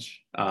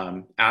college,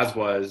 as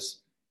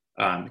was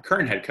the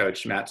current head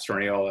coach, Matt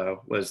Storniolo,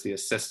 was the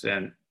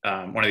assistant,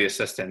 one of the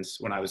assistants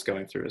when I was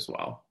going through as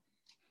well.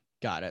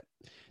 Got it.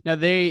 Now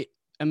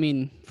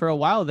for a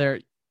while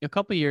there, a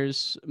couple of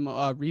years,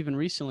 even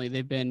recently,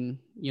 they've been,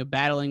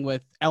 battling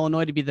with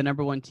Illinois to be the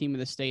number one team in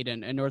the state,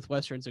 and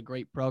Northwestern's a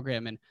great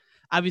program. And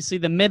obviously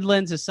the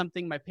Midlands is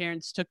something my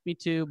parents took me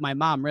to. My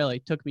mom really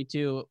took me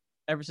to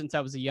ever since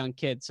I was a young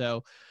kid.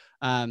 So,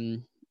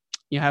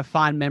 have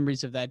fond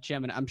memories of that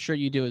gym, and I'm sure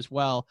you do as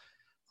well.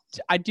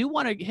 I do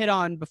want to hit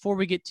on, before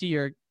we get to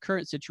your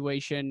current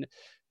situation,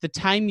 the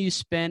time you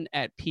spent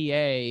at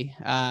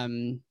PA,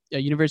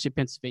 University of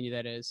Pennsylvania,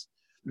 that is.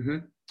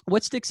 Mm-hmm.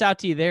 What sticks out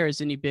to you there?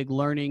 Is any big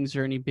learnings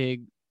or any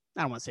big,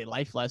 I don't want to say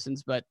life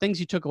lessons, but things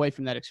you took away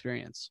from that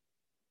experience?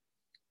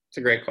 It's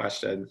a great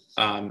question.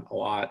 A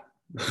lot.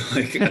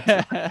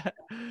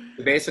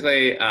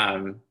 Basically,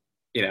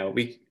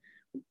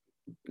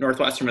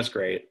 Northwestern was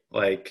great.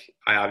 Like,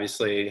 I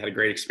obviously had a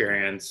great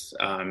experience.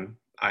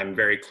 I'm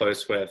very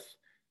close with,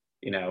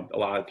 a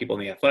lot of people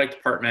in the athletic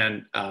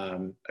department. I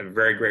have a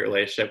very great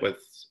relationship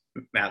with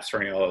Matt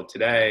Storniolo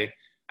today.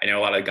 I know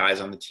a lot of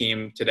guys on the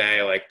team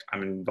today. Like,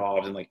 I'm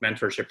involved in like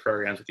mentorship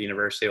programs with the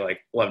university,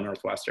 like love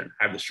Northwestern.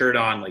 I have the shirt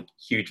on, like,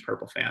 huge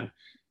Purple fan.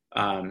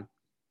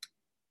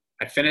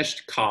 I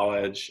finished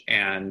college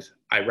and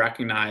I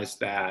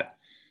recognized that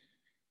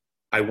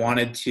I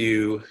wanted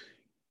to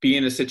be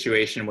in a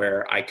situation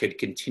where I could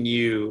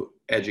continue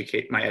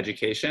my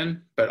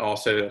education, but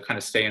also kind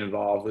of stay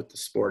involved with the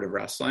sport of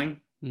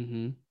wrestling.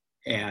 Mm-hmm.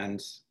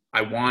 And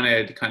I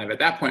wanted kind of, at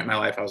that point in my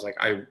life, I was like,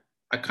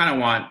 I kind of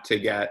want to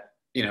get,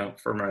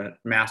 from a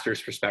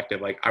master's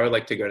perspective, like, I would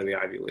like to go to the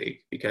Ivy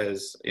League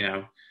because,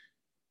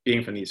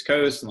 being from the East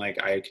Coast, and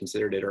like, I had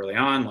considered it early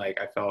on,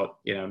 like, I felt,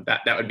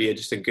 that would be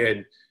just a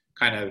good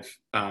kind of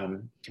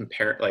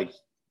compare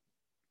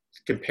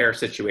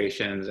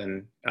situations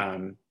and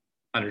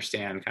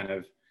understand kind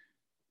of,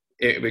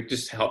 it would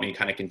just help me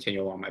kind of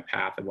continue along my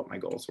path of what my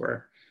goals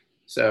were.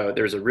 So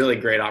there's a really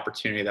great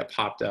opportunity that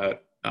popped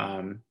up.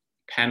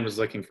 Penn was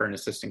looking for an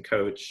assistant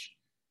coach,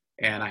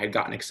 and I had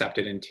gotten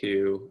accepted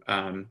into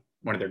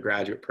one of their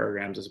graduate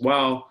programs as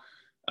well.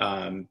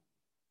 I,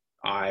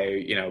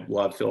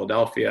 love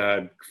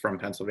Philadelphia, from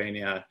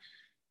Pennsylvania.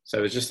 So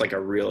it was just like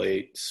a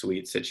really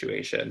sweet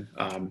situation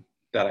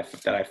that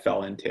I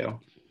fell into.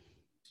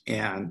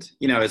 And,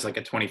 as like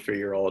a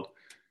 23-year-old,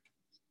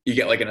 you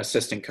get like an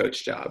assistant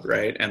coach job,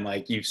 right? And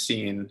like, you've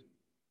seen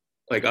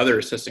like other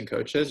assistant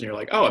coaches, and you're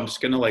like, oh, I'm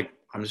just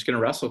gonna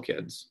wrestle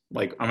kids.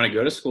 Like, I'm gonna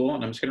go to school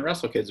and I'm just gonna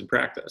wrestle kids in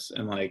practice.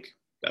 And like,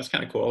 that's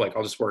kind of cool. Like,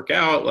 I'll just work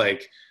out,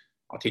 like,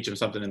 I'll teach them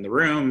something in the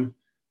room,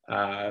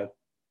 and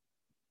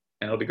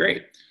it'll be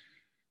great.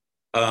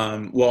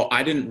 Well,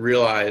 I didn't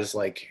realize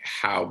like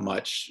how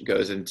much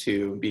goes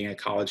into being a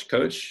college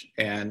coach.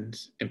 And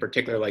in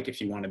particular, like,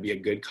 if you want to be a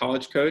good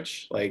college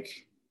coach,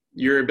 like,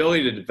 your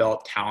ability to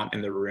develop talent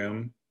in the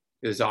room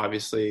is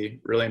obviously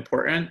really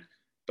important.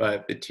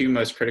 But the two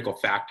most critical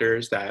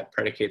factors that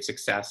predicate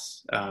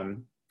success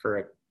for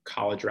a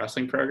college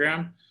wrestling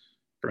program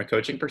from a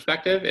coaching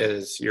perspective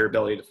is your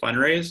ability to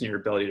fundraise and your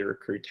ability to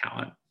recruit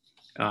talent.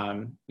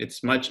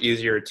 It's much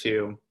easier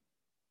to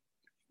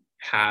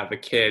have a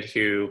kid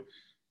who,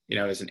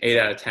 is an 8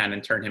 out of 10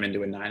 and turn him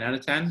into a 9 out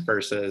of 10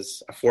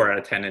 versus a 4 out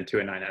of 10 into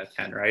a 9 out of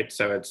 10, right?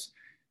 So it's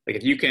like,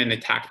 if you can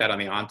attack that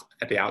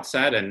at the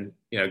outset and,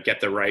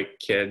 get the right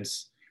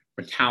kids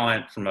from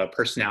talent, from a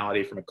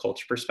personality, from a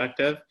culture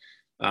perspective,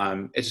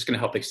 it's just going to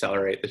help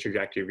accelerate the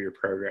trajectory of your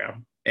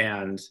program.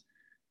 And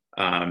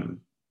I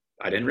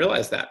didn't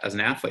realize that as an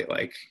athlete.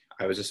 Like,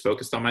 I was just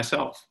focused on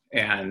myself.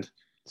 And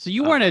so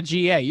you weren't a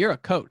GA, you're a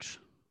coach.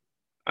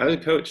 I was a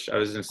coach. I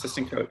was an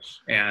assistant coach.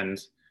 And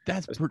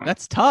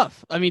that's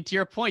tough. I mean, to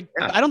your point,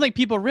 yeah. I don't think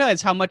people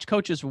realize how much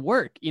coaches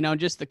work,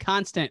 just the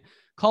constant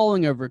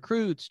calling of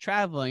recruits,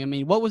 traveling. I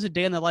mean, what was a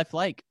day in the life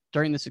like?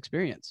 during this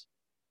experience?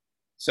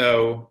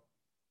 So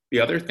the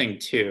other thing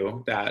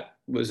too, that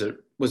was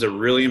a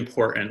really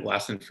important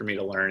lesson for me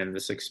to learn in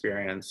this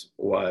experience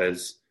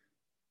was,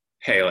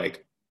 hey,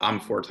 like, I'm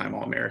 4-time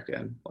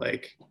All-American.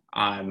 Like,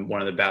 I'm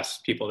one of the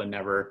best people to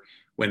never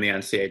win the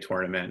NCAA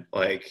tournament.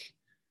 Like,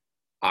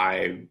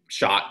 I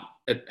shot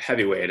at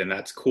heavyweight, and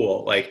that's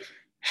cool. Like,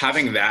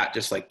 having that,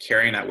 just like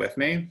carrying that with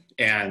me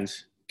and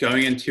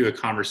going into a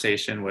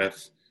conversation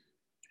with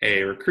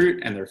a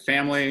recruit and their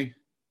family,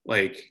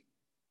 like,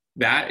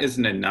 that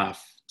isn't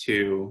enough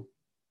to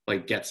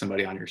like get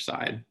somebody on your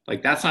side.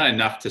 Like, that's not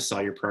enough to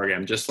sell your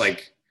program. Just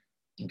like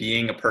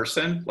being a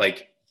person,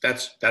 like,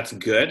 that's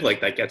good.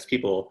 Like, that gets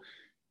people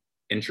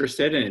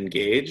interested and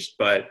engaged,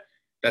 but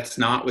that's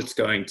not what's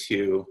going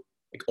to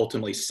like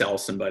ultimately sell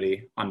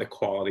somebody on the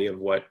quality of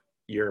what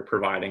you're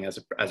providing as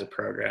a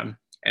program.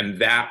 And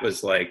that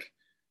was like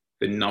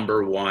the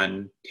number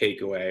one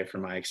takeaway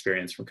from my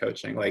experience from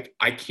coaching. Like,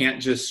 I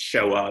can't just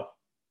show up,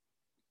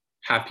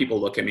 have people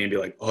look at me and be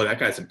like, oh, that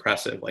guy's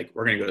impressive. Like,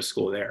 we're going to go to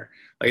school there.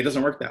 Like, it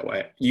doesn't work that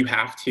way. You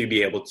have to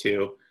be able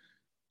to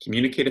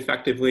communicate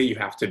effectively. You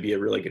have to be a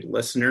really good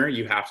listener.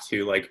 You have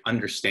to like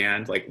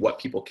understand like what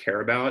people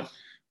care about.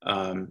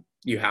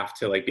 You have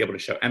to like be able to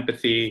show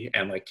empathy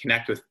and like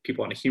connect with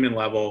people on a human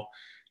level.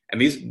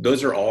 And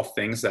those are all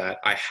things that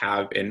I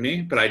have in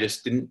me, but I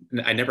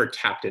never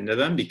tapped into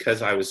them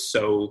because I was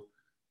so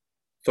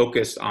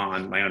focused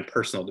on my own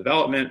personal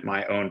development,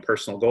 my own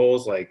personal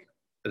goals. Like,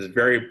 it was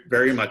very,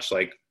 very much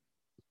like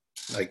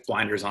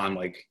blinders on,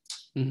 like,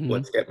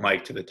 let's get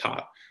Mike to the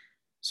top.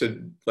 So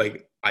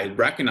like, I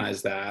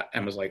recognized that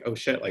and was like, oh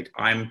shit, like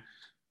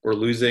we're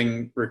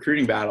losing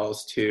recruiting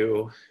battles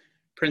to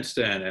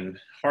Princeton and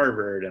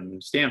Harvard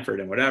and Stanford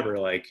and whatever,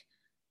 like,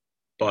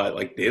 but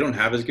like, they don't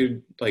have as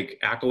good like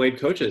accolade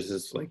coaches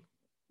as like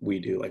we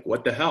do. Like,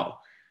 what the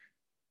hell?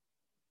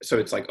 So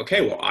it's like,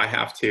 okay, well, I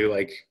got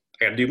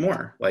to do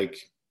more. Like,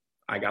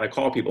 I got to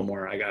call people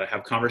more. I got to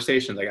have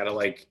conversations. I got to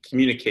like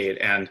communicate.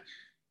 And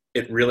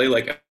it really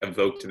like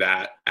evoked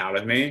that out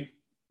of me,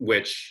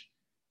 which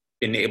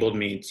enabled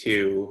me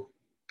to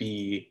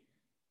be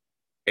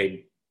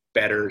a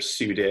better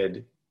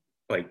suited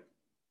like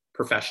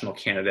professional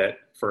candidate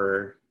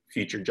for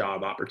future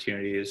job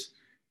opportunities,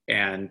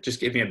 and just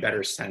give me a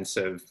better sense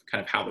of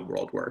kind of how the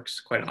world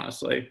works, quite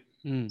honestly.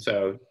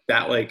 So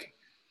that like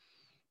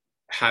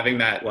having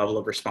that level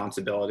of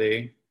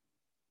responsibility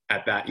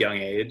at that young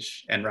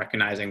age and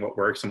recognizing what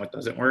works and what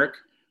doesn't work,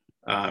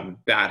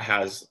 that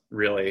has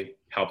really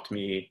helped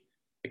me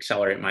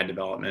accelerate my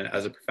development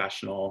as a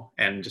professional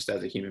and just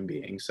as a human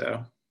being.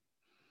 So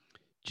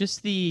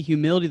just the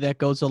humility that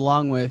goes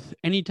along with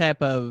any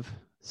type of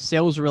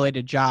sales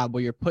related job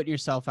where you're putting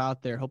yourself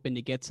out there hoping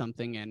to get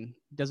something and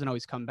it doesn't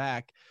always come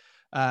back.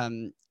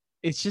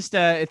 It's just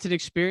it's an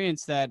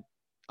experience that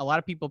a lot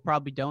of people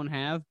probably don't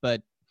have,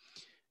 but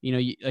you know,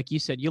 like you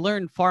said, you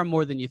learn far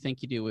more than you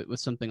think you do with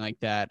something like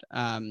that.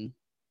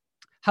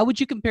 How would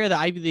you compare the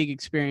Ivy League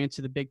experience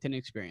to the Big Ten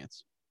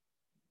experience?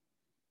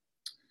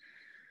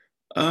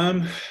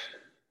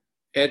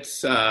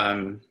 It's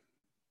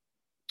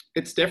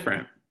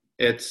different.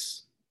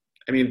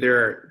 I mean,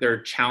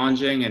 they're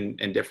challenging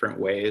in different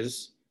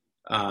ways.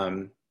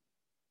 I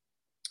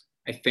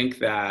think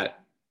that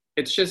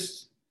it's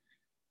just,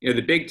 you know,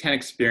 the Big Ten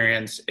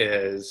experience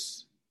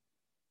is,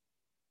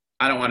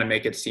 I don't want to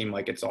make it seem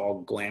like it's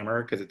all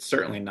glamour, because it's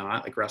certainly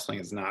not. Like, wrestling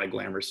is not a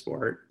glamour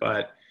sport,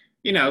 but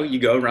you know, you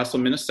go and wrestle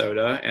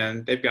Minnesota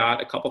and they've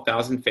got a couple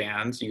thousand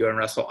fans. You go and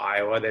wrestle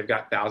Iowa, they've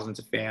got thousands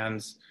of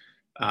fans.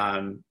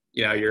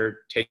 You know, you're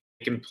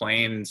taking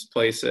planes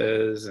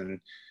places, and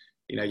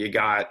you know, you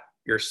got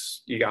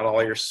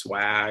all your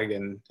swag,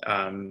 and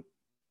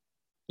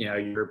you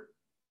know,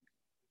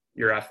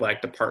 your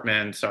athletic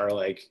departments are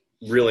like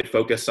really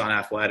focused on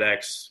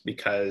athletics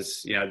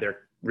because, you know, they're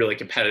really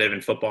competitive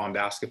in football and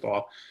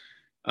basketball.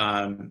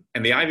 And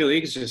the Ivy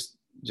League is just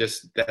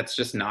that's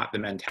just not the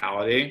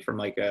mentality from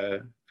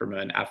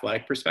an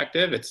athletic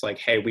perspective. It's like,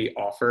 hey, we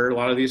offer a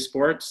lot of these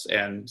sports,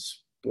 and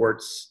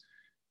sports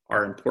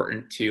are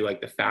important to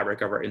like the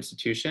fabric of our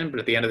institution. But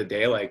at the end of the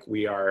day, like,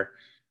 we're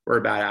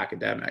about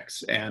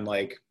academics, and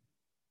like,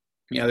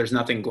 you know, there's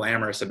nothing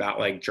glamorous about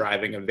like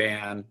driving a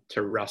van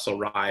to wrestle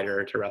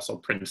Rider, to wrestle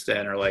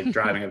Princeton, or like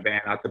driving a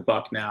van out to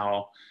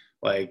Bucknell,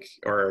 like,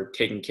 or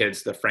taking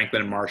kids to the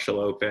Franklin and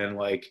Marshall Open.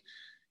 Like,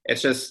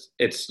 it's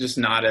just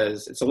not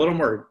as, it's a little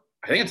more,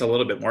 I think it's a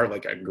little bit more of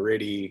like a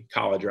gritty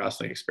college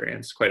wrestling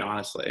experience, quite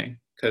honestly,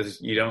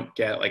 because you don't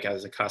get like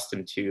as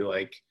accustomed to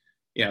like,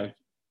 you know,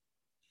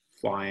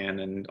 flying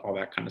and all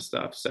that kind of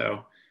stuff.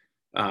 So,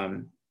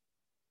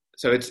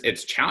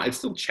 it's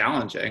still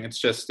challenging. It's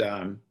just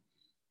a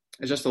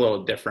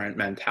little different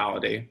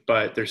mentality,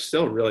 but there's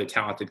still really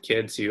talented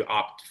kids who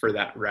opt for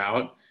that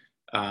route,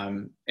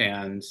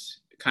 and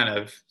kind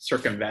of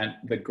circumvent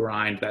the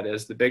grind that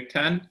is the Big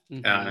Ten,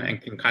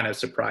 and can kind of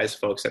surprise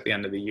folks at the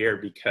end of the year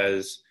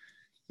because,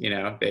 you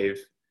know,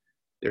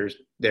 their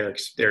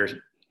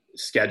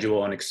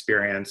schedule and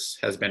experience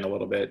has been a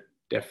little bit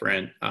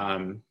different.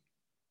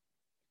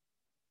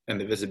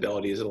 and the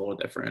visibility is a little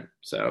different.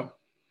 So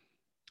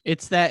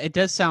it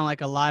does sound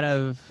like a lot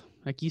of,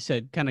 like you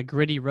said, kind of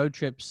gritty road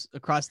trips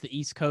across the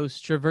East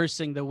Coast,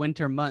 traversing the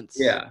winter months.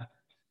 Yeah.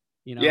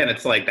 Yeah. And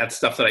it's like, that's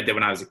stuff that I did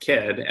when I was a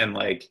kid. And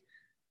like,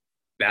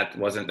 that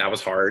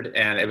was hard.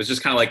 And it was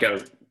just kind of like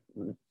a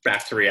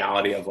back to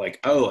reality of like,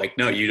 oh, like,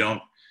 no, you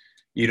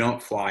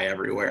don't fly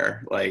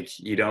everywhere. Like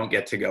you don't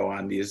get to go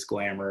on these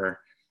glamour,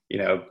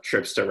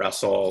 trips to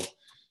wrestle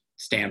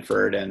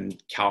Stanford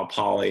and Cal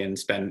Poly and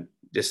spend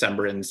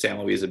December in San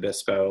Luis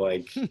Obispo.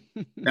 Like,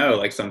 no,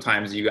 like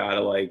sometimes you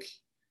gotta like,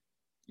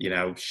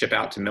 ship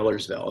out to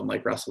Millersville and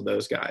like wrestle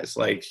those guys.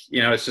 Like,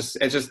 it's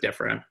just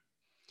different.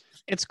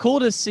 It's cool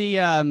to see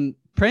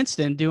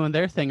Princeton doing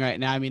their thing right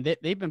now. I mean,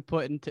 they've been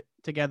putting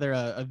together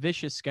a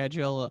vicious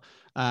schedule.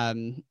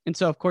 And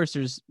so of course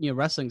there's,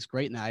 wrestling's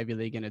great in the Ivy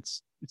League, and it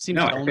seems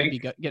to only be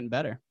getting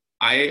better.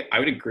 I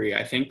would agree.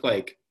 I think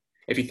like,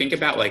 if you think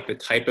about like the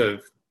type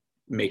of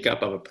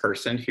makeup of a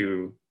person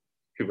who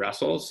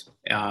wrestles,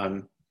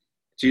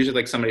 it's usually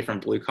like somebody from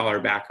blue collar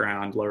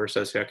background, lower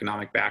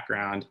socioeconomic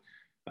background,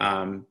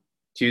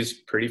 who's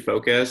pretty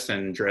focused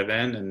and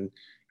driven and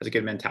has a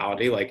good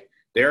mentality. Like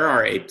there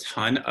are a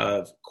ton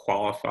of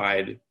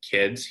qualified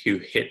kids who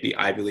hit the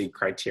Ivy League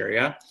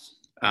criteria.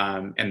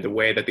 And the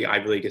way that the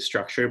Ivy League is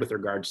structured with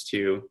regards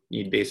to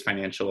need-based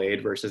financial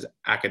aid versus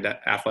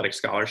athletic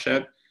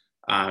scholarship,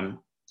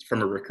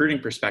 from a recruiting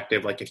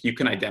perspective, like if you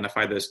can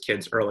identify those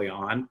kids early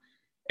on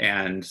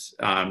and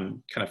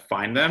kind of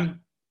find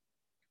them,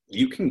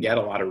 you can get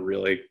a lot of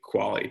really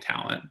quality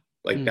talent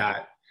like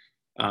that.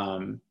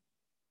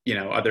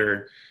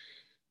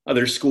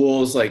 Other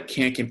schools like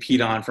can't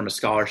compete on from a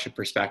scholarship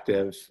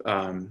perspective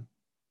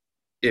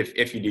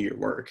if you do your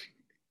work.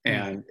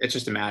 And it's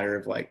just a matter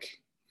of like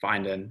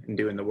finding and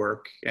doing the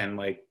work and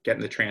like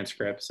getting the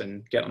transcripts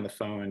and getting on the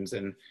phones.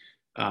 And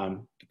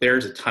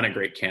there's a ton of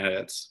great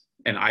candidates,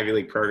 and Ivy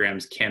League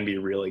programs can be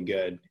really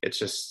good. It's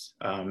just,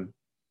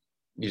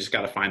 you just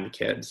got to find the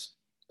kids.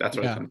 That's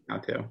what it comes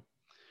down to.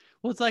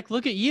 Well, it's like,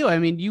 look at you. I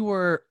mean, you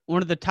were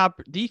one of the top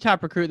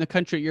recruit in the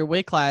country at your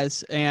weight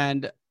class.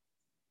 And,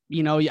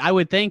 I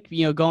would think,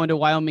 going to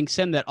Wyoming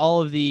Sim, that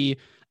all of the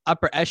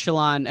upper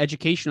echelon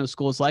educational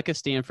schools like a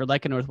Stanford,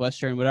 like a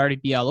Northwestern would already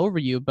be all over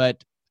you.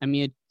 But I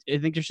mean, I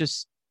think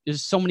there's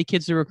so many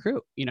kids to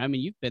recruit, I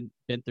mean, you've been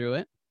through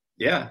it.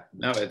 Yeah,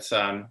 no, it's,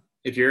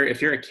 if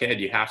you're a kid,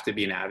 you have to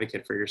be an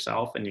advocate for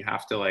yourself, and you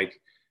have to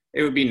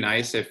it would be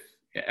nice if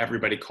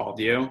everybody called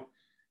you,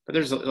 but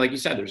there's, like you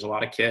said, there's a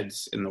lot of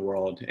kids in the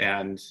world,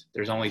 and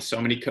there's only so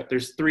many,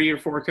 there's 3 or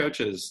 4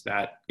 coaches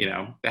that,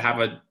 they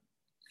have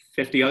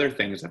 50 other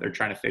things that they're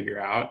trying to figure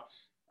out.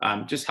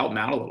 Just help them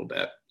out a little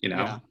bit,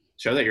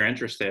 show that you're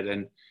interested.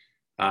 And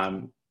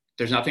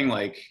there's nothing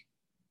like,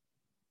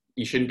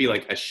 you shouldn't be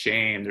like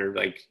ashamed or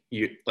like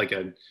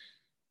a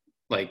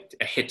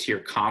hit to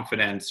your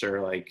confidence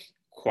or like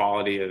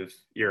quality of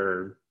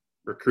your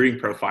recruiting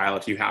profile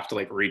if you have to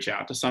like reach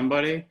out to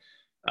somebody.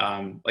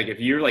 Like if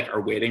you're like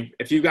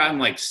if you've gotten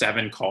like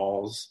 7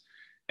 calls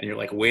and you're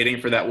like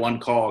waiting for that one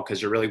call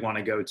because you really want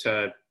to go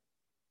to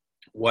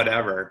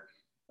whatever,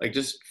 like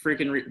just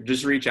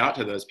just reach out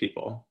to those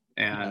people.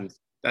 And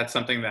that's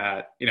something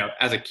that,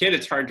 as a kid,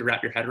 it's hard to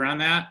wrap your head around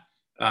that.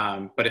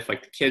 But if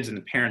like the kids and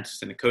the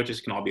parents and the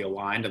coaches can all be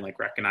aligned and like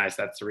recognize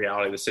that's the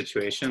reality of the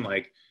situation,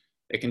 like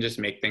it can just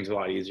make things a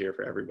lot easier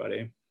for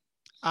everybody.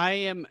 I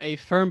am a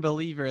firm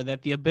believer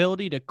that the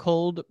ability to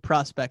cold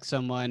prospect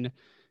someone,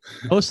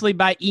 mostly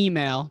by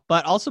email,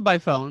 but also by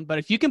phone, but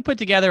if you can put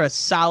together a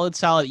solid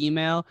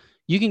email,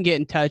 you can get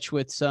in touch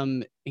with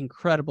some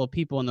incredible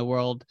people in the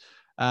world.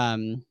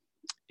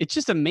 It's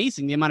just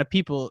amazing the amount of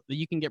people that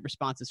you can get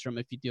responses from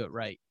if you do it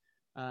right.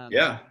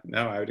 Yeah,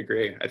 no, I would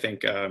agree. I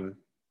think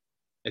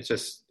it's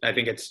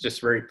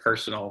just very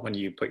personal when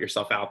you put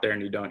yourself out there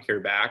and you don't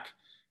hear back,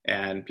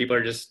 and people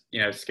are just,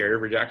 scared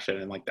of rejection.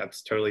 And like,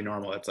 that's totally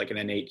normal. It's like an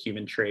innate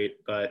human trait.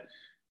 But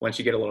once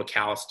you get a little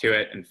callous to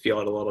it and feel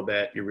it a little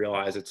bit, you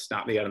realize it's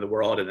not the end of the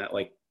world, and that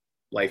like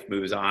life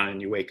moves on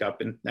and you wake up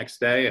the next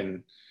day.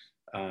 And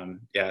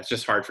it's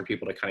just hard for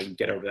people to kind of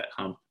get over that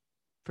hump.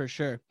 For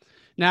sure.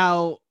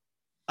 Now,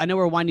 I know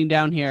we're winding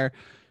down here.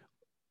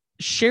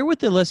 Share with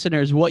the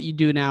listeners what you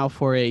do now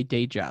for a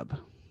day job.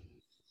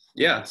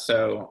 Yeah.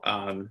 So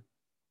I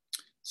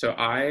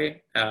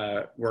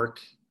work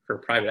for a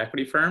private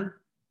equity firm,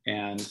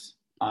 and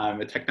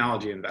I'm a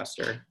technology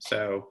investor.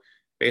 So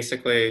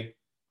basically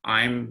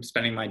I'm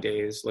spending my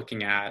days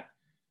looking at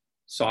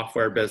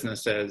software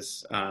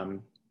businesses,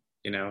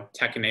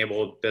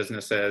 tech-enabled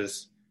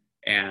businesses,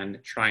 and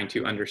trying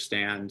to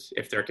understand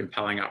if they're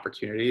compelling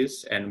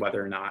opportunities and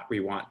whether or not we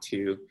want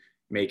to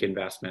make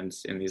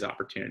investments in these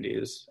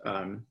opportunities.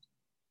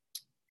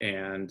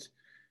 And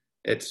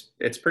it's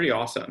pretty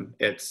awesome.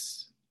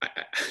 It's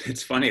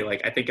funny.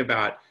 Like I think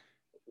about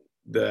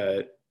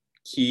the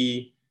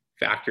key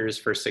factors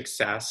for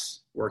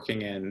success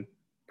working in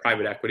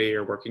private equity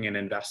or working in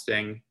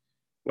investing,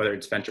 whether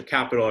it's venture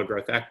capital or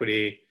growth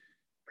equity,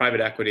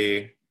 private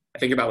equity. I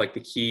think about like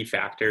the key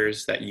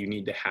factors that you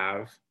need to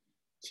have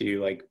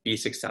to like be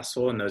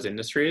successful in those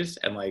industries.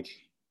 And like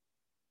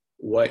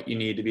what you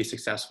need to be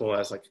successful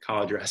as like a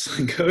college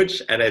wrestling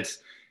coach. And it's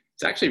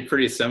actually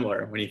pretty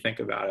similar when you think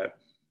about it.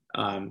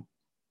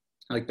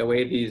 Like the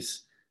way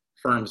these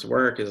firms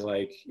work is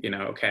like,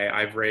 okay,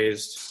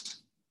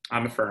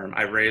 I'm a firm.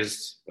 I've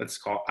raised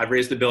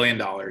 $1 billion.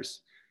 I've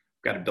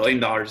got $1 billion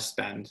to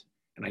spend,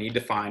 and I need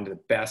to find the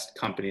best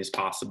companies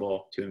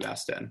possible to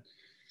invest in.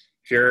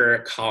 If you're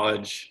a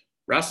college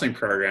wrestling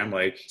program,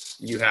 like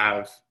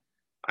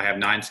I have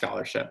 9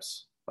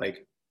 scholarships.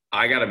 Like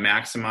I got to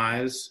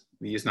maximize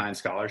these 9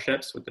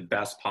 scholarships with the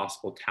best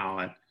possible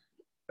talent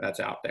that's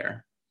out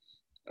there.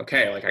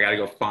 Okay, like I got to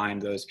go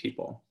find those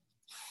people.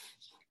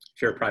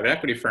 If you're a private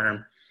equity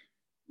firm,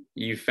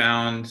 you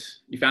found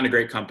a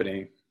great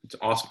company. It's an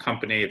awesome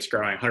company. It's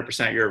growing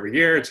 100% year over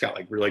year. It's got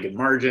like really good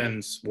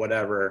margins,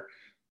 whatever.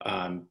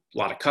 A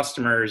lot of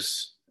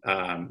customers,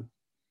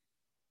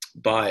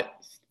 but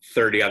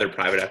 30 other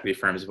private equity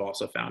firms have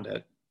also found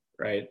it,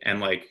 right? And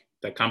like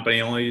the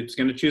company only is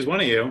going to choose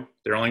one of you.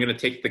 They're only going to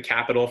take the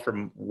capital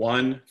from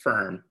one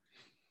firm.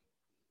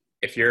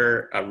 If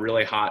you're a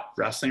really hot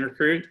wrestling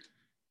recruit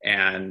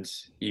and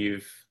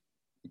you've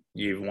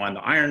won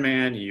the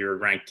Ironman, you're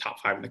ranked top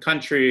 5 in the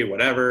country,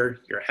 whatever,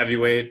 you're a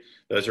heavyweight,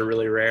 those are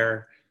really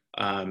rare.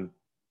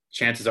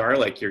 Chances are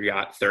like you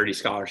got 30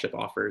 scholarship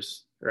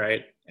offers,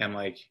 right? And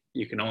like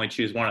you can only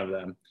choose one of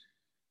them.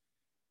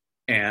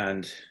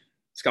 And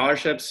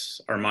scholarships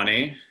are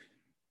money,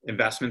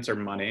 investments are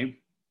money.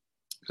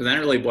 So then it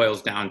really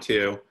boils down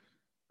to,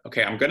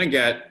 okay,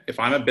 if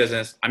I'm a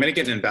business, I'm going to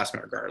get an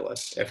investment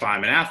regardless. If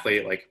I'm an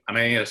athlete, like I'm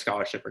going to get a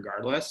scholarship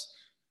regardless.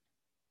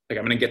 Like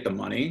I'm going to get the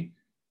money.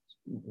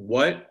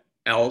 What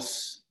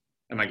else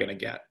am I going to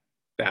get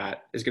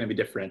that is going to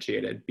be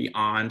differentiated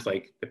beyond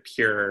like the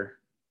pure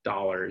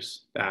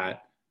dollars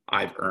that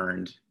I've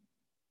earned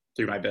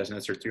through my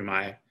business or through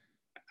my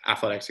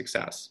athletic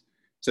success?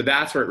 So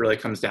that's where it really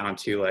comes down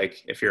to,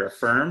 like, if you're a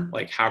firm,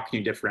 like how can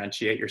you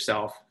differentiate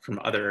yourself from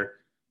other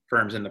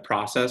firms in the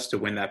process to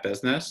win that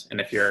business? And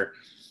if you're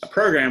a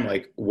program,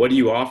 like what do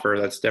you offer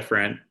that's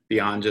different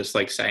beyond just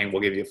like saying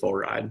we'll give you a full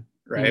ride,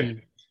 right? Mm-hmm.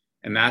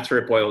 And that's where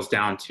it boils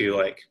down to,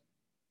 like,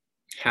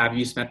 have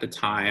you spent the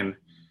time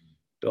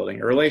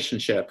building a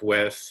relationship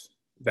with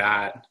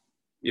that,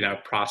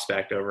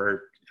 prospect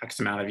over X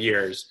amount of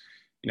years?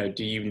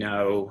 Do you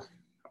know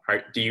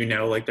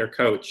like their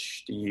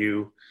coach? Do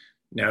you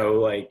know,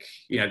 like,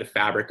 the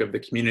fabric of the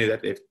community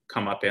that they've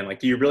come up in? Like,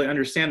 do you really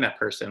understand that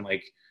person?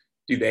 Like,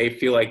 do they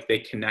feel like they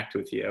connect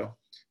with you?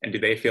 And do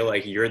they feel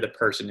like you're the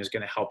person who's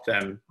going to help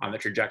them on the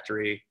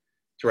trajectory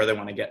to where they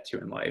want to get to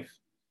in life?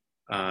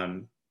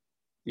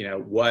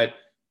 What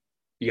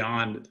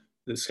beyond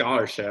the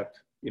scholarship,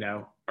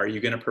 are you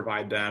going to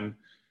provide them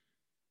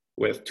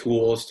with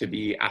tools to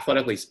be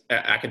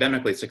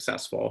academically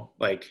successful?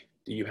 Like,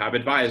 do you have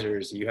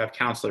advisors? Do you have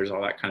counselors?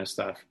 All that kind of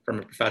stuff. From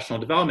a professional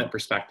development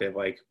perspective,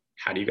 like,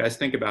 how do you guys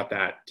think about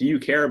that? Do you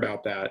care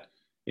about that?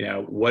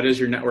 What does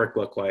your network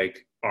look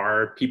like?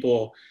 Are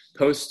people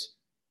post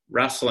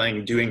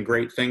wrestling doing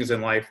great things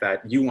in life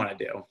that you want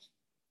to do?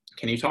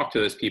 Can you talk to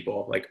those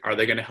people? Like, are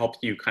they going to help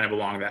you kind of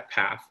along that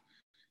path?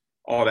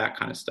 All that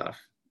kind of stuff.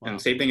 Wow.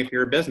 And same thing if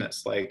you're a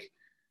business, like,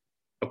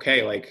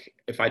 okay, like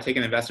if I take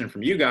an investment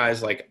from you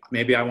guys, like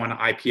maybe I want to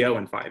IPO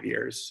in 5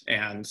 years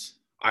and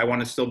I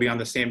want to still be on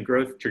the same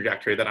growth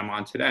trajectory that I'm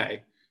on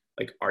today.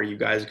 Like, are you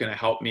guys going to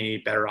help me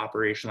better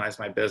operationalize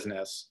my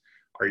business?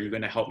 Are you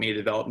going to help me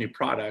develop new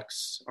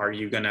products? Are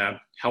you going to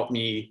help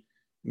me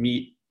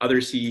meet other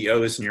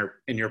CEOs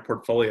in your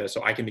portfolio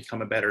so I can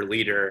become a better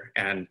leader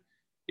and,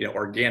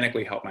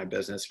 organically help my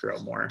business grow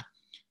more?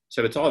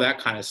 So it's all that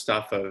kind of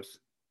stuff of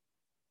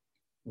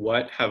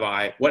what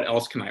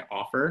else can I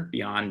offer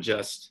beyond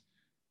just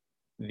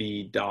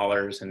the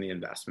dollars and the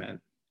investment?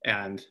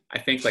 And I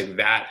think like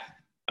that,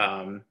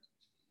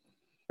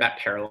 that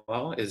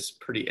parallel is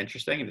pretty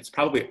interesting. And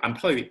I'm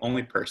probably the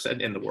only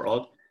person in the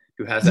world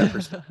who has that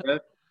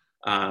perspective.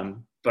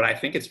 But I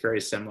think it's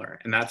very similar.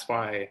 And that's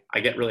why I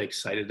get really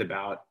excited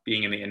about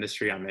being in the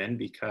industry I'm in,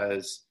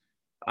 because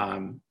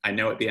I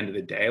know at the end of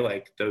the day,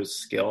 like those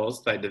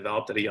skills that I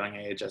developed at a young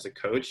age as a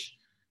coach,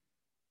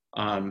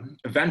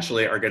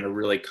 eventually are going to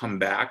really come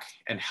back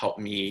and help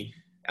me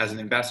as an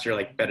investor,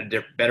 like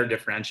better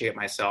differentiate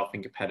myself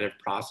in competitive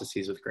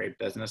processes with great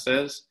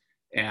businesses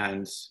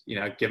and,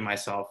 give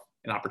myself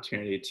an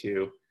opportunity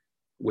to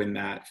win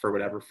that for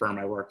whatever firm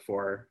I work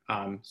for.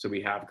 So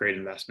we have great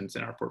investments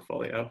in our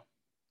portfolio.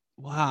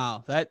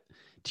 Wow. That,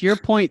 to your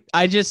point,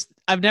 I've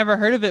never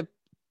heard of it.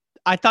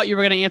 I thought you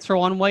were going to answer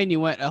one way and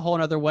you went a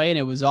whole other way, and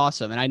it was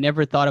awesome. And I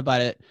never thought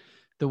about it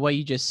the way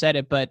you just said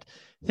it, but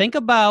think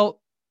about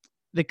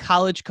the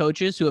college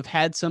coaches who have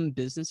had some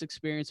business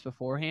experience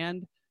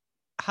beforehand.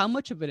 How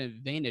much of an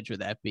advantage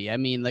would that be? I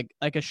mean, like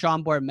a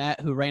Sean Bourmet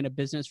who ran a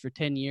business for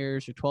 10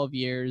 years or 12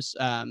 years.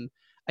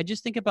 I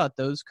just think about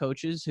those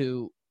coaches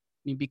who,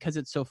 because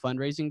it's so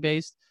fundraising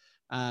based,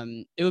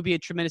 it would be a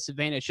tremendous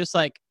advantage. Just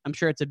like I'm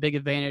sure it's a big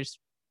advantage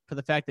for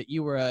the fact that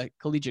you were a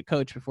collegiate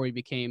coach before you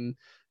became,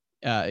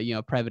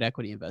 a private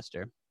equity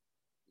investor.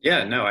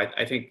 Yeah, no,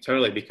 I think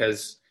totally,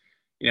 because,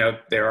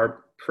 there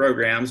are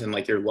programs and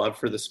like your love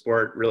for the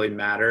sport really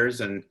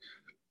matters. And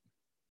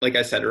like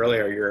I said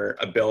earlier, your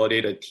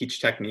ability to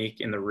teach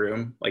technique in the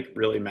room like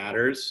really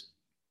matters.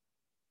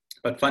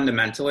 But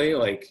fundamentally,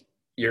 like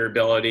your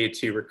ability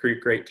to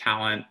recruit great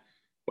talent,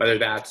 whether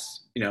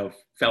that's,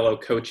 fellow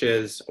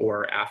coaches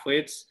or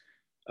athletes,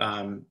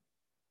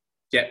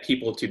 get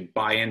people to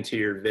buy into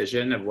your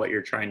vision of what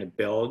you're trying to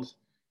build.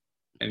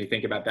 And you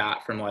think about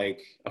that from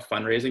like a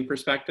fundraising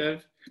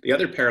perspective. The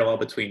other parallel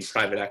between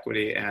private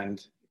equity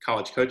and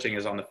college coaching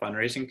is on the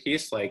fundraising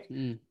piece. Like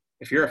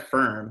if you're a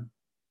firm,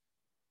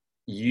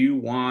 you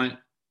want,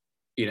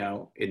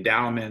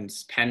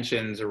 endowments,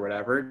 pensions or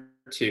whatever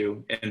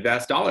to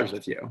invest dollars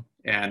with you.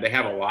 And they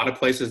have a lot of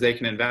places they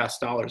can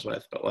invest dollars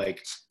with, but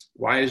like,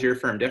 why is your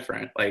firm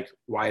different? Like,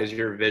 why is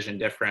your vision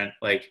different?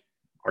 Like,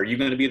 are you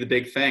going to be the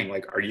big thing?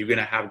 Like, are you going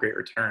to have great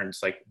returns?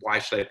 Like, why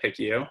should I pick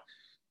you?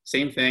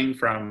 Same thing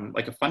from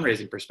like a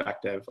fundraising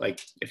perspective.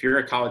 Like if you're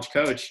a college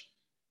coach,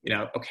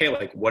 okay,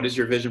 like what is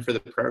your vision for the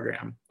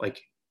program?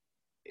 Like,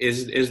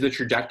 is the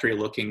trajectory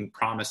looking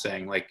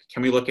promising? Like,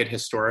 can we look at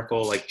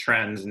historical like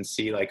trends and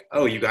see like,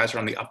 oh, you guys are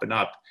on the up and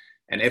up.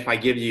 And if I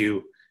give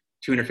you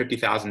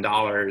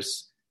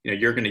 $250,000,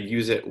 you're going to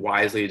use it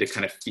wisely to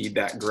kind of feed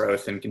that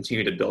growth and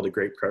continue to build a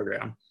great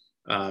program.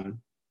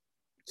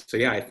 So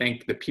yeah, I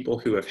think the people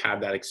who have had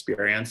that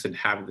experience and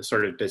have the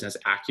sort of business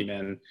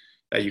acumen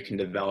that you can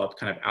develop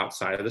kind of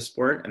outside of the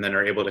sport and then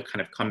are able to kind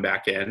of come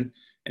back in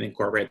and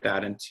incorporate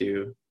that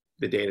into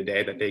the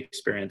day-to-day that they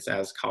experience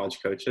as college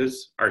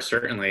coaches are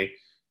certainly,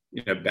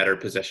 better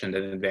positioned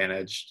and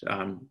advantaged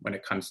when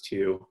it comes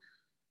to,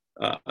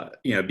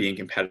 being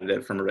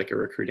competitive from like a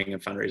recruiting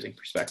and fundraising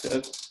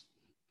perspective.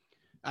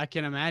 I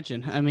can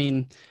imagine. I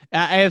mean,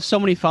 I have so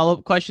many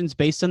follow-up questions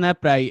based on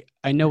that, but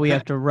I know we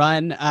have to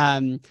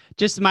run.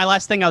 Just my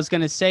last thing I was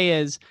going to say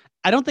is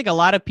I don't think a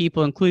lot of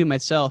people, including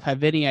myself,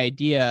 have any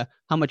idea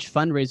how much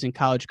fundraising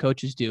college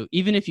coaches do.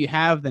 Even if you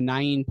have the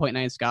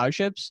 9.9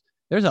 scholarships,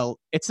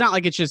 it's not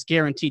like it's just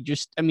guaranteed.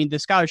 The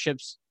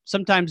scholarships,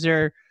 sometimes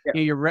you're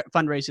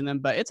fundraising them,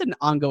 but it's an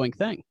ongoing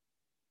thing.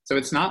 So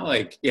it's not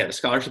like, the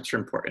scholarships are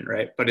important,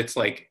 right? But it's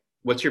like,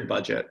 what's your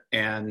budget?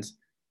 And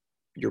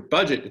your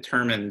budget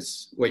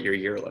determines what your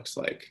year looks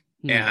like.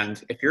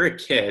 And if you're a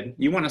kid,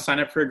 you want to sign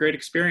up for a great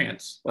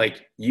experience.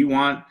 Like you've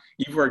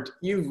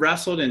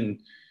wrestled in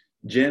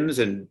gyms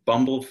in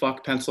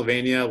Bumblefuck,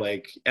 Pennsylvania,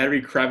 like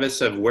every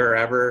crevice of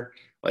wherever,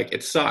 like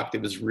it sucked.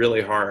 It was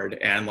really hard.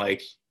 And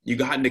like you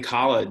got into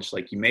college,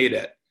 like you made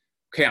it.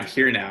 Okay, I'm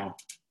here now.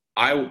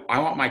 I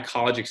want my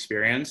college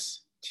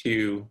experience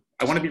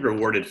I want to be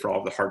rewarded for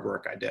all the hard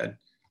work I did.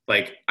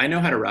 Like I know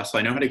how to wrestle.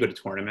 I know how to go to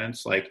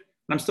tournaments. Like, and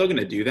I'm still going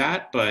to do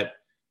that, but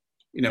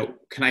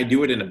can I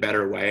do it in a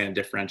better way and a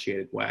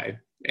differentiated way?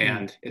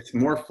 And it's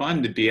more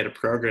fun to be at a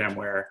program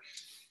where,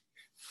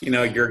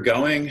 you're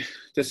going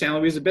to San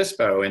Luis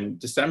Obispo in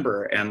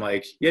December and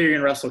like, you're going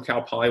to wrestle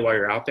Cal Poly while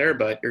you're out there,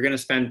 but you're going to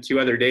spend 2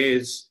 other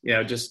days,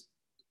 just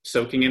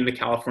soaking in the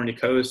California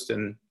coast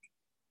and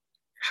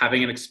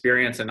having an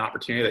experience and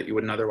opportunity that you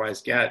wouldn't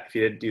otherwise get if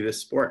you didn't do this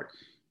sport.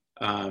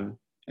 And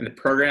the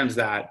programs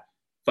that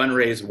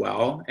fundraise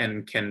well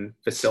and can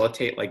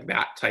facilitate like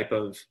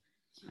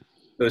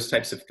those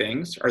types of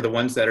things are the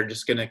ones that are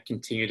just going to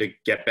continue to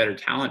get better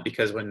talent,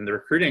 because when the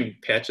recruiting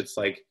pitch, it's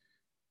like,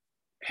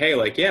 hey,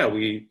 like, yeah,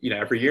 we,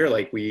 every year,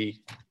 like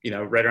we,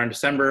 right around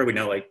December, we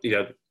know like, we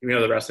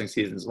know the wrestling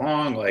season's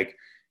long. Like,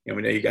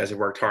 we know you guys have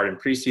worked hard in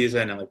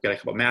preseason and like got a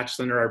couple matches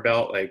under our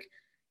belt. Like,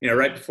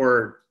 right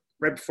before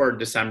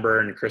December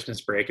and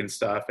Christmas break and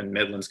stuff and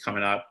Midland's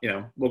coming up,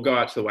 we'll go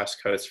out to the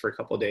West Coast for a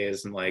couple of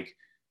days and like,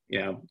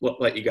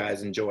 let you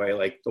guys enjoy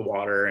like the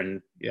water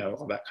and,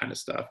 all that kind of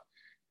stuff.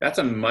 That's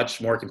a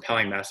much more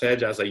compelling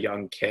message as a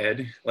young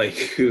kid, like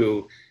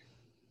who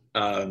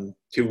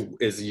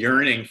is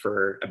yearning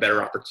for a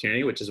better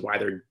opportunity, which is why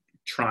they're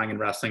trying in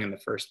wrestling in the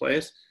first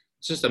place.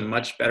 It's just a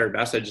much better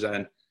message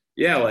than,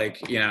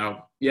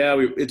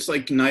 it's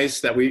like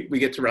nice that we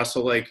get to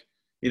wrestle like,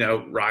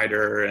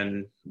 Ryder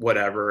and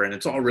whatever. And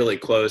it's all really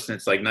close. And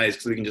it's like nice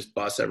because we can just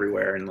bus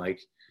everywhere and like,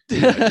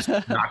 just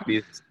knock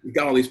we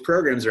got all these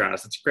programs around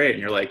us. It's great. And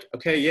you're like,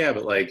 okay, yeah,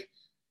 but like,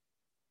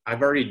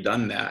 I've already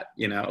done that,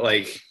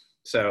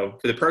 so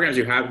for the programs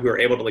you have who are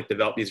able to like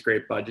develop these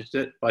great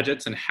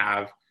budgets and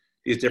have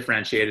these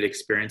differentiated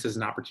experiences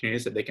and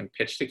opportunities that they can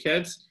pitch to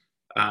kids,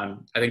 I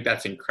think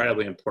that's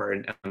incredibly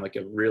important and like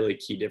a really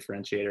key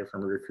differentiator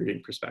from a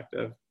recruiting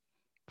perspective.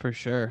 For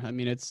sure. I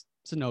mean, it's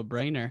a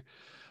no-brainer.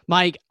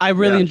 Mike, I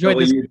really enjoyed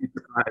this.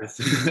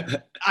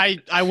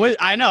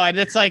 I know.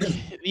 It's like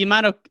the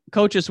amount of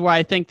coaches where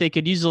I think they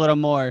could use a little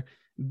more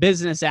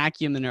business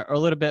acumen or a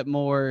little bit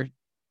more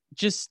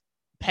just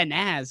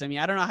panaz. I mean,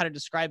 I don't know how to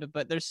describe it,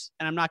 but and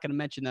I'm not going to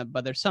mention them,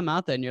 but there's some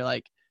out there and you're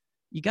like,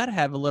 you got to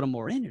have a little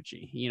more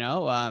energy,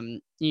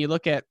 you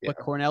look at what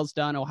Cornell's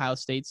done, Ohio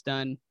State's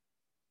done,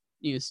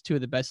 it's 2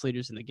 of the best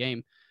leaders in the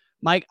game.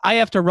 Mike, I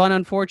have to run,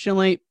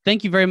 unfortunately.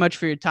 Thank you very much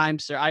for your time,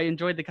 sir. I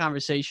enjoyed the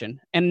conversation.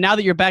 And now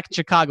that you're back in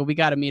Chicago, we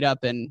got to meet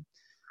up and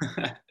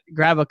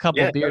grab a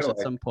couple beers at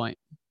some point.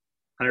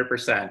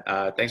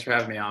 100%. Thanks for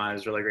having me on. It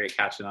was really great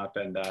catching up,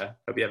 and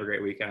hope you have a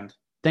great weekend.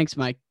 Thanks,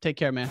 Mike. Take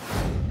care, man.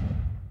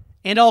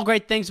 And all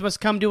great things must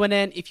come to an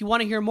end. If you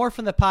want to hear more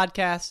from the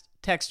podcast,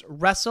 text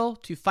WRESTLE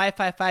to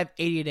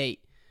 555-888.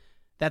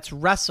 That's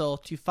WRESTLE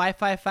to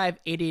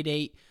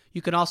 555-888.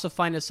 You can also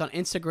find us on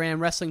Instagram,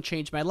 Wrestling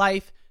Changed My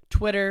Life,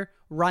 Twitter,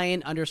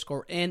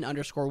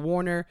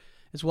 Ryan_N_Warner,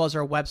 as well as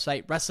our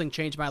website,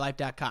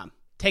 WrestlingChangeMyLife.com.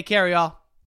 Take care, y'all.